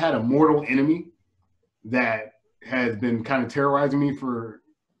guess if I had a mortal enemy that has been kind of terrorizing me for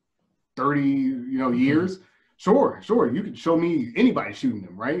 30, years, sure, you could show me anybody shooting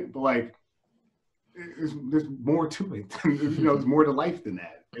them, right? But like, there's more to it. There's more to life than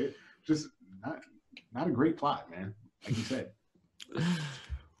that. It just not a great plot, man. Like you said.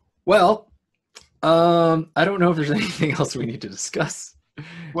 Well, I don't know if there's anything else we need to discuss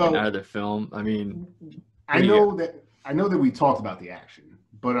in either film. I mean, I know that we talked about the action,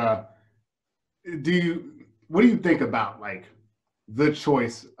 but what do you think about like the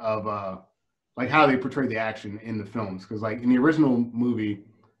choice of like how they portray the action in the films? Because like in the original movie,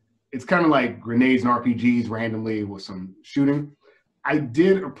 it's kind of like grenades and RPGs randomly with some shooting. I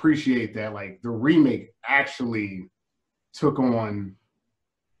did appreciate that like the remake actually took on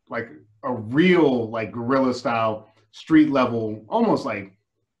like a real like guerrilla style street level, almost like,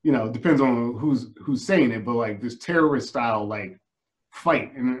 depends on who's saying it, but like this terrorist style like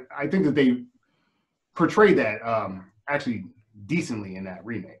fight. And I think that they portrayed that actually decently in that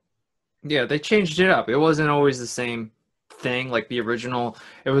remake. Yeah, they changed it up. It wasn't always the same thing like the original.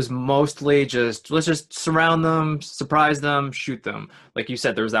 It was mostly just, let's just surround them, surprise them, shoot them. Like you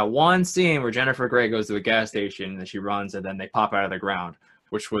said, there was that one scene where Jennifer Grey goes to a gas station and she runs and then they pop out of the ground,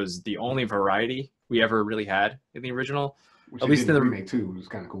 which was the only variety we ever really had in the original. Which at least in the remake too, which was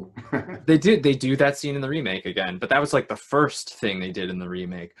kind of cool. They do that scene in the remake again, but that was like the first thing they did in the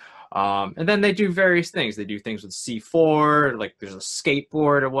remake. And then they do various things. They do things with C4, like there's a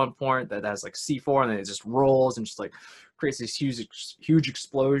skateboard at one point that has like C4 and then it just rolls and just like creates this huge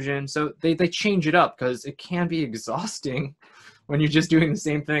explosion. So they change it up because it can be exhausting when you're just doing the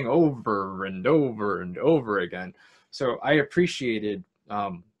same thing over and over and over again. So I appreciated,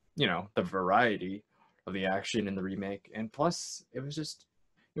 the variety of the action in the remake, and plus it was just,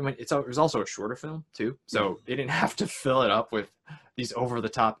 it was also a shorter film too, so it didn't have to fill it up with these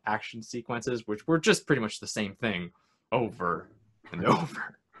over-the-top action sequences, which were just pretty much the same thing over and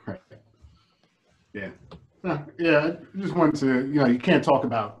over. Right. Yeah. Yeah, I just wanted to, you can't talk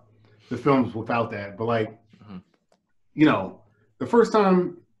about the films without that, but like, the first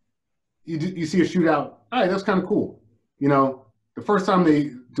time you see a shootout, all right, that's kind of cool. The first time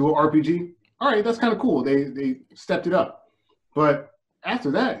they do an RPG, all right, that's kind of cool. They stepped it up. But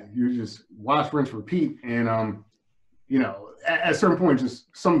after that, you just wash, rinse, repeat. And, at a certain point, just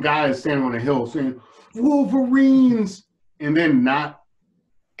some guy is standing on a hill saying, Wolverines, and then not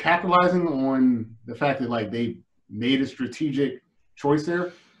capitalizing on the fact that, like, they made a strategic choice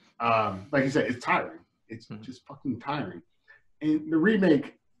there. Like you said, it's tiring. It's just fucking tiring. And the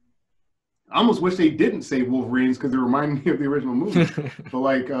remake, I almost wish they didn't say Wolverines because they remind me of the original movie. But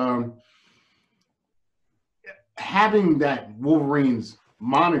like having that Wolverines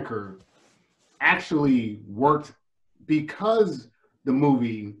moniker actually worked because the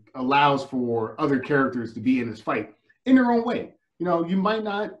movie allows for other characters to be in this fight in their own way. You might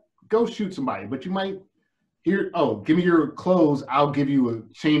not go shoot somebody, but you might hear, oh, give me your clothes. I'll give you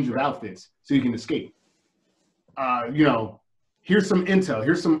a change of outfits so you can escape. Here's some intel,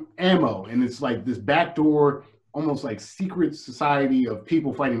 here's some ammo, and it's like this backdoor, almost like secret society of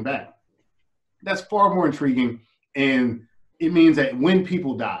people fighting back. That's far more intriguing, and it means that when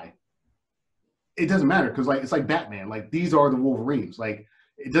people die, it doesn't matter because like it's like Batman. Like these are the Wolverines. Like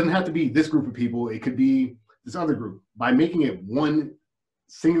it doesn't have to be this group of people. It could be this other group. By making it one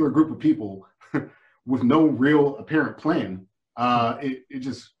singular group of people with no real apparent plan, it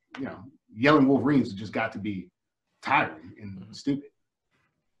just yelling Wolverines just got to be tiring and stupid.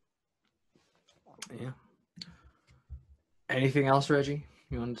 Yeah. Anything else, Reggie,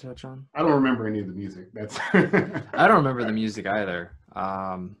 you want to touch on? I don't remember any of the music. That's I don't remember the music either.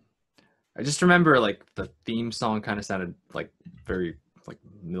 I just remember like the theme song kind of sounded like very like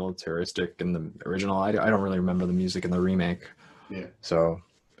militaristic in the original. I don't really remember the music in the remake. Yeah. So,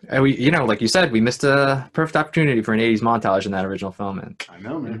 and we, like you said, we missed a perfect opportunity for an 80s montage in that original film. And I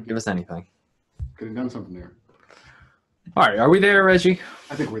know, man. Give us anything. Could have done something there. All right, are we there, Reggie?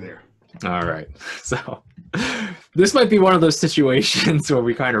 I think we're there. All right. So this might be one of those situations where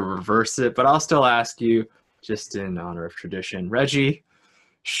we kind of reverse it, but I'll still ask you, just in honor of tradition, Reggie,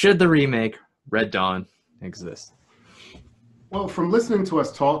 should the remake Red Dawn exist? Well, from listening to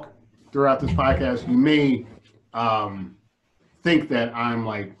us talk throughout this podcast, you may think that I'm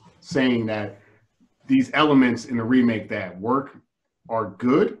like saying that these elements in the remake that work are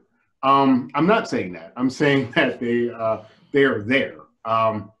good. I'm not saying that. I'm saying that they are there.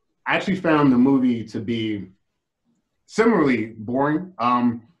 I actually found the movie to be similarly boring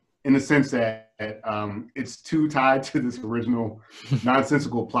in the sense that it's too tied to this original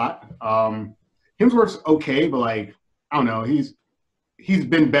nonsensical plot. Hemsworth's okay, but like, I don't know, he's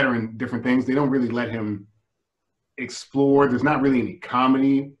been better in different things. They don't really let him explore. There's not really any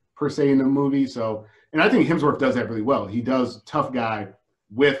comedy per se in the movie. So, and I think Hemsworth does that really well. He does tough guy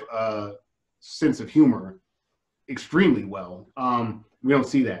with a sense of humor extremely well. We don't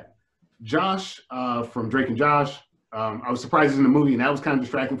see that. Josh from Drake and Josh, I was surprised he's in the movie, and that was kind of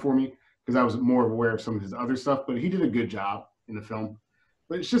distracting for me because I was more aware of some of his other stuff, but he did a good job in the film.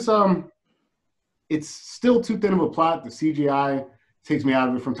 But it's just, it's still too thin of a plot. The CGI takes me out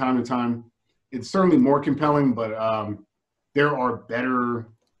of it from time to time. It's certainly more compelling, but there are better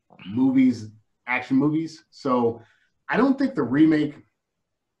movies, action movies. So I don't think the remake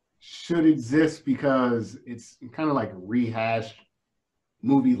should exist because it's kind of like a rehashed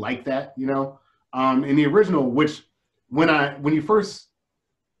movie like that, In the original, which when you first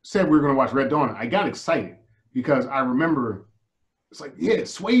said we were going to watch Red Dawn, I got excited because I remember it's like, yeah,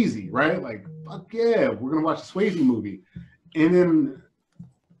 it's Swayze, right? Like, fuck yeah, we're going to watch a Swayze movie. And then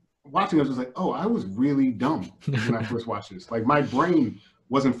watching it, I was like, oh, I was really dumb when I first watched this. Like, my brain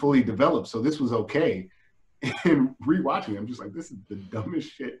wasn't fully developed, so this was okay. And rewatching it, I'm just like, this is the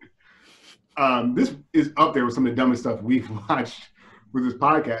dumbest shit. This is up there with some of the dumbest stuff we've watched with this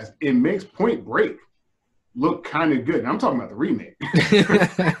podcast. It makes Point Break look kind of good. And I'm talking about the remake.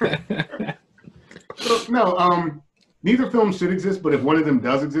 So, no, neither film should exist, but if one of them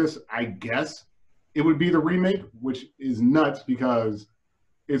does exist, I guess it would be the remake, which is nuts because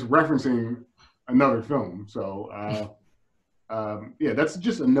it's referencing another film. So, yeah, that's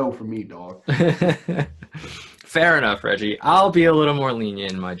just a no for me, dog. Fair enough, Reggie. I'll be a little more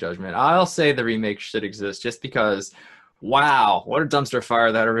lenient in my judgment. I'll say the remake should exist just because Wow, what a dumpster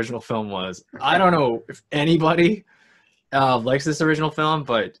fire that original film was. I don't know if anybody likes this original film,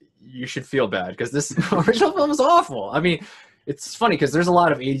 but you should feel bad because this original film is awful. I mean, it's funny because there's a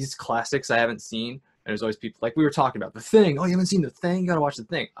lot of 80s classics I haven't seen, and there's always people like we were talking about The Thing. Oh, you haven't seen The Thing? You gotta watch The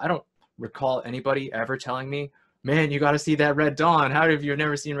Thing. I don't recall anybody ever telling me, man, you gotta see that Red Dawn. How have you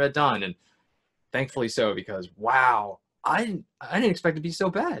never seen Red Dawn? And thankfully so, because wow, I didn't expect it to be so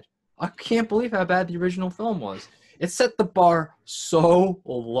bad. I can't believe how bad the original film was. It set the bar so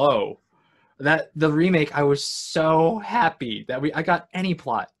low that the remake, I was so happy that I got any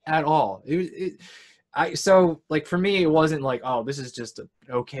plot at all. So like for me, it wasn't like, oh, this is just an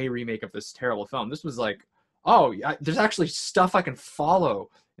okay remake of this terrible film. This was like, oh, there's actually stuff I can follow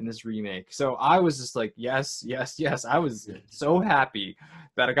in this remake. So I was just like, yes, yes, yes. I was so happy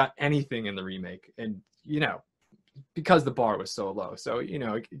that I got anything in the remake, and because the bar was so low. So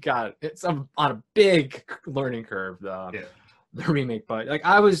it's on a big learning curve. The remake, but like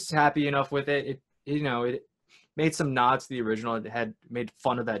I was happy enough with it. It made some nods to the original. It had made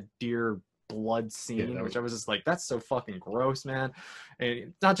fun of that deer blood scene, which I was just like, that's so fucking gross, man.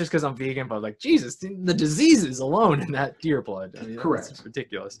 And not just because I'm vegan, but like Jesus, the diseases alone in that deer blood. I mean, Correct. It's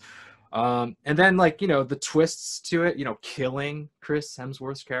ridiculous. And then like the twists to it, killing Chris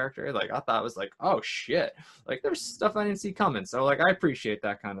Hemsworth's character, like I thought was like, oh shit, like there's stuff I didn't see coming. So like I appreciate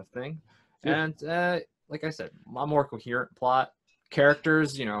that kind of thing. And like I said, a more coherent plot,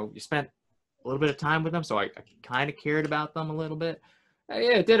 characters, you spent a little bit of time with them, so I kind of cared about them a little bit.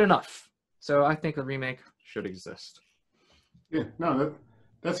 Yeah, it did enough. So I think a remake should exist. Yeah, no,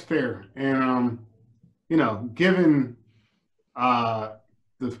 that's fair. And given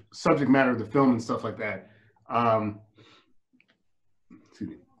the subject matter of the film and stuff like that,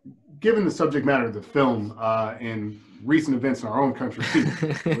 given the subject matter of the film and recent events in our own country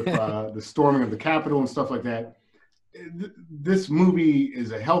with the storming of the Capitol and stuff like that, this movie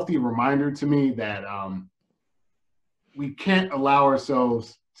is a healthy reminder to me that we can't allow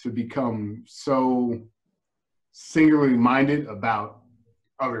ourselves to become so singularly minded about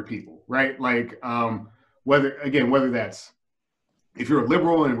other people, right? Like whether that's, if you're a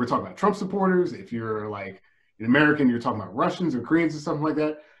liberal and we're talking about Trump supporters, if you're like an American, you're talking about Russians or Koreans or something like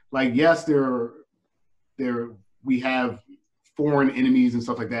that. Like, yes, we have foreign enemies and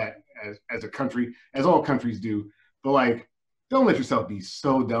stuff like that as a country, as all countries do. But like, don't let yourself be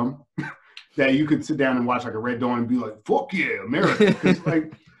so dumb that you could sit down and watch like a Red Dawn and be like, fuck yeah, America. It's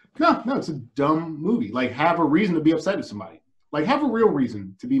like, no, it's a dumb movie. Like, have a reason to be upset at somebody. Like, have a real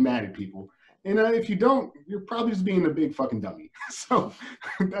reason to be mad at people. And if you don't, you're probably just being a big fucking dummy. So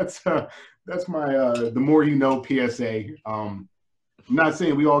that's my the more you know PSA. I'm not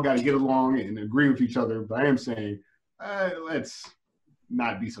saying we all got to get along and agree with each other, but I am saying let's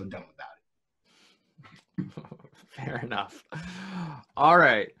not be so dumb about it. Fair enough. All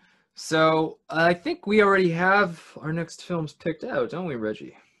right. So I think we already have our next films picked out, don't we,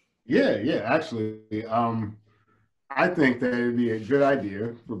 Reggie? Yeah. Actually, I think that it'd be a good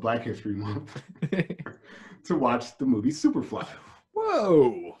idea for Black History Month to watch the movie Superfly.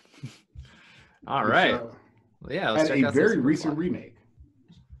 Whoa! All right. Let's check out a very recent remake.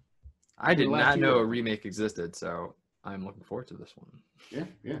 I did not know a remake existed, so I'm looking forward to this one.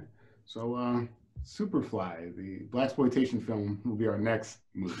 Yeah. So, Superfly, the blaxploitation film, will be our next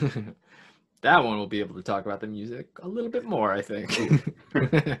movie. That one we'll be able to talk about the music a little bit more, I think.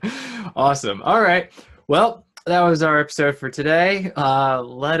 Awesome. All right. Well, that was our episode for today.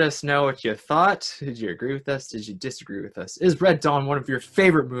 Let us know what you thought. Did you agree with us? Did you disagree with us? Is Red Dawn one of your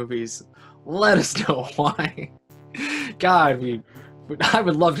favorite movies? Let us know why. God, I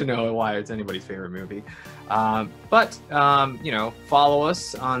would love to know why it's anybody's favorite movie. But follow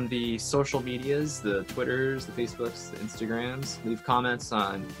us on the social medias, the Twitters, the Facebooks, the Instagrams. Leave comments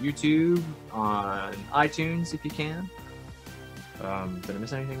on YouTube, on iTunes if you can. Did I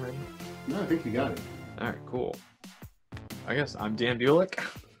miss anything, Reggie? No, I think you got it. All right, cool. I guess I'm Dan Bulick.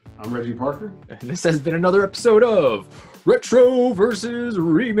 I'm Reggie Parker. And this has been another episode of Retro versus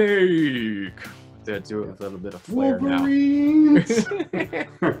Remake. Did I do it with a little bit of flair now? Wolverines!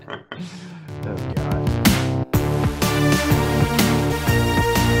 Okay.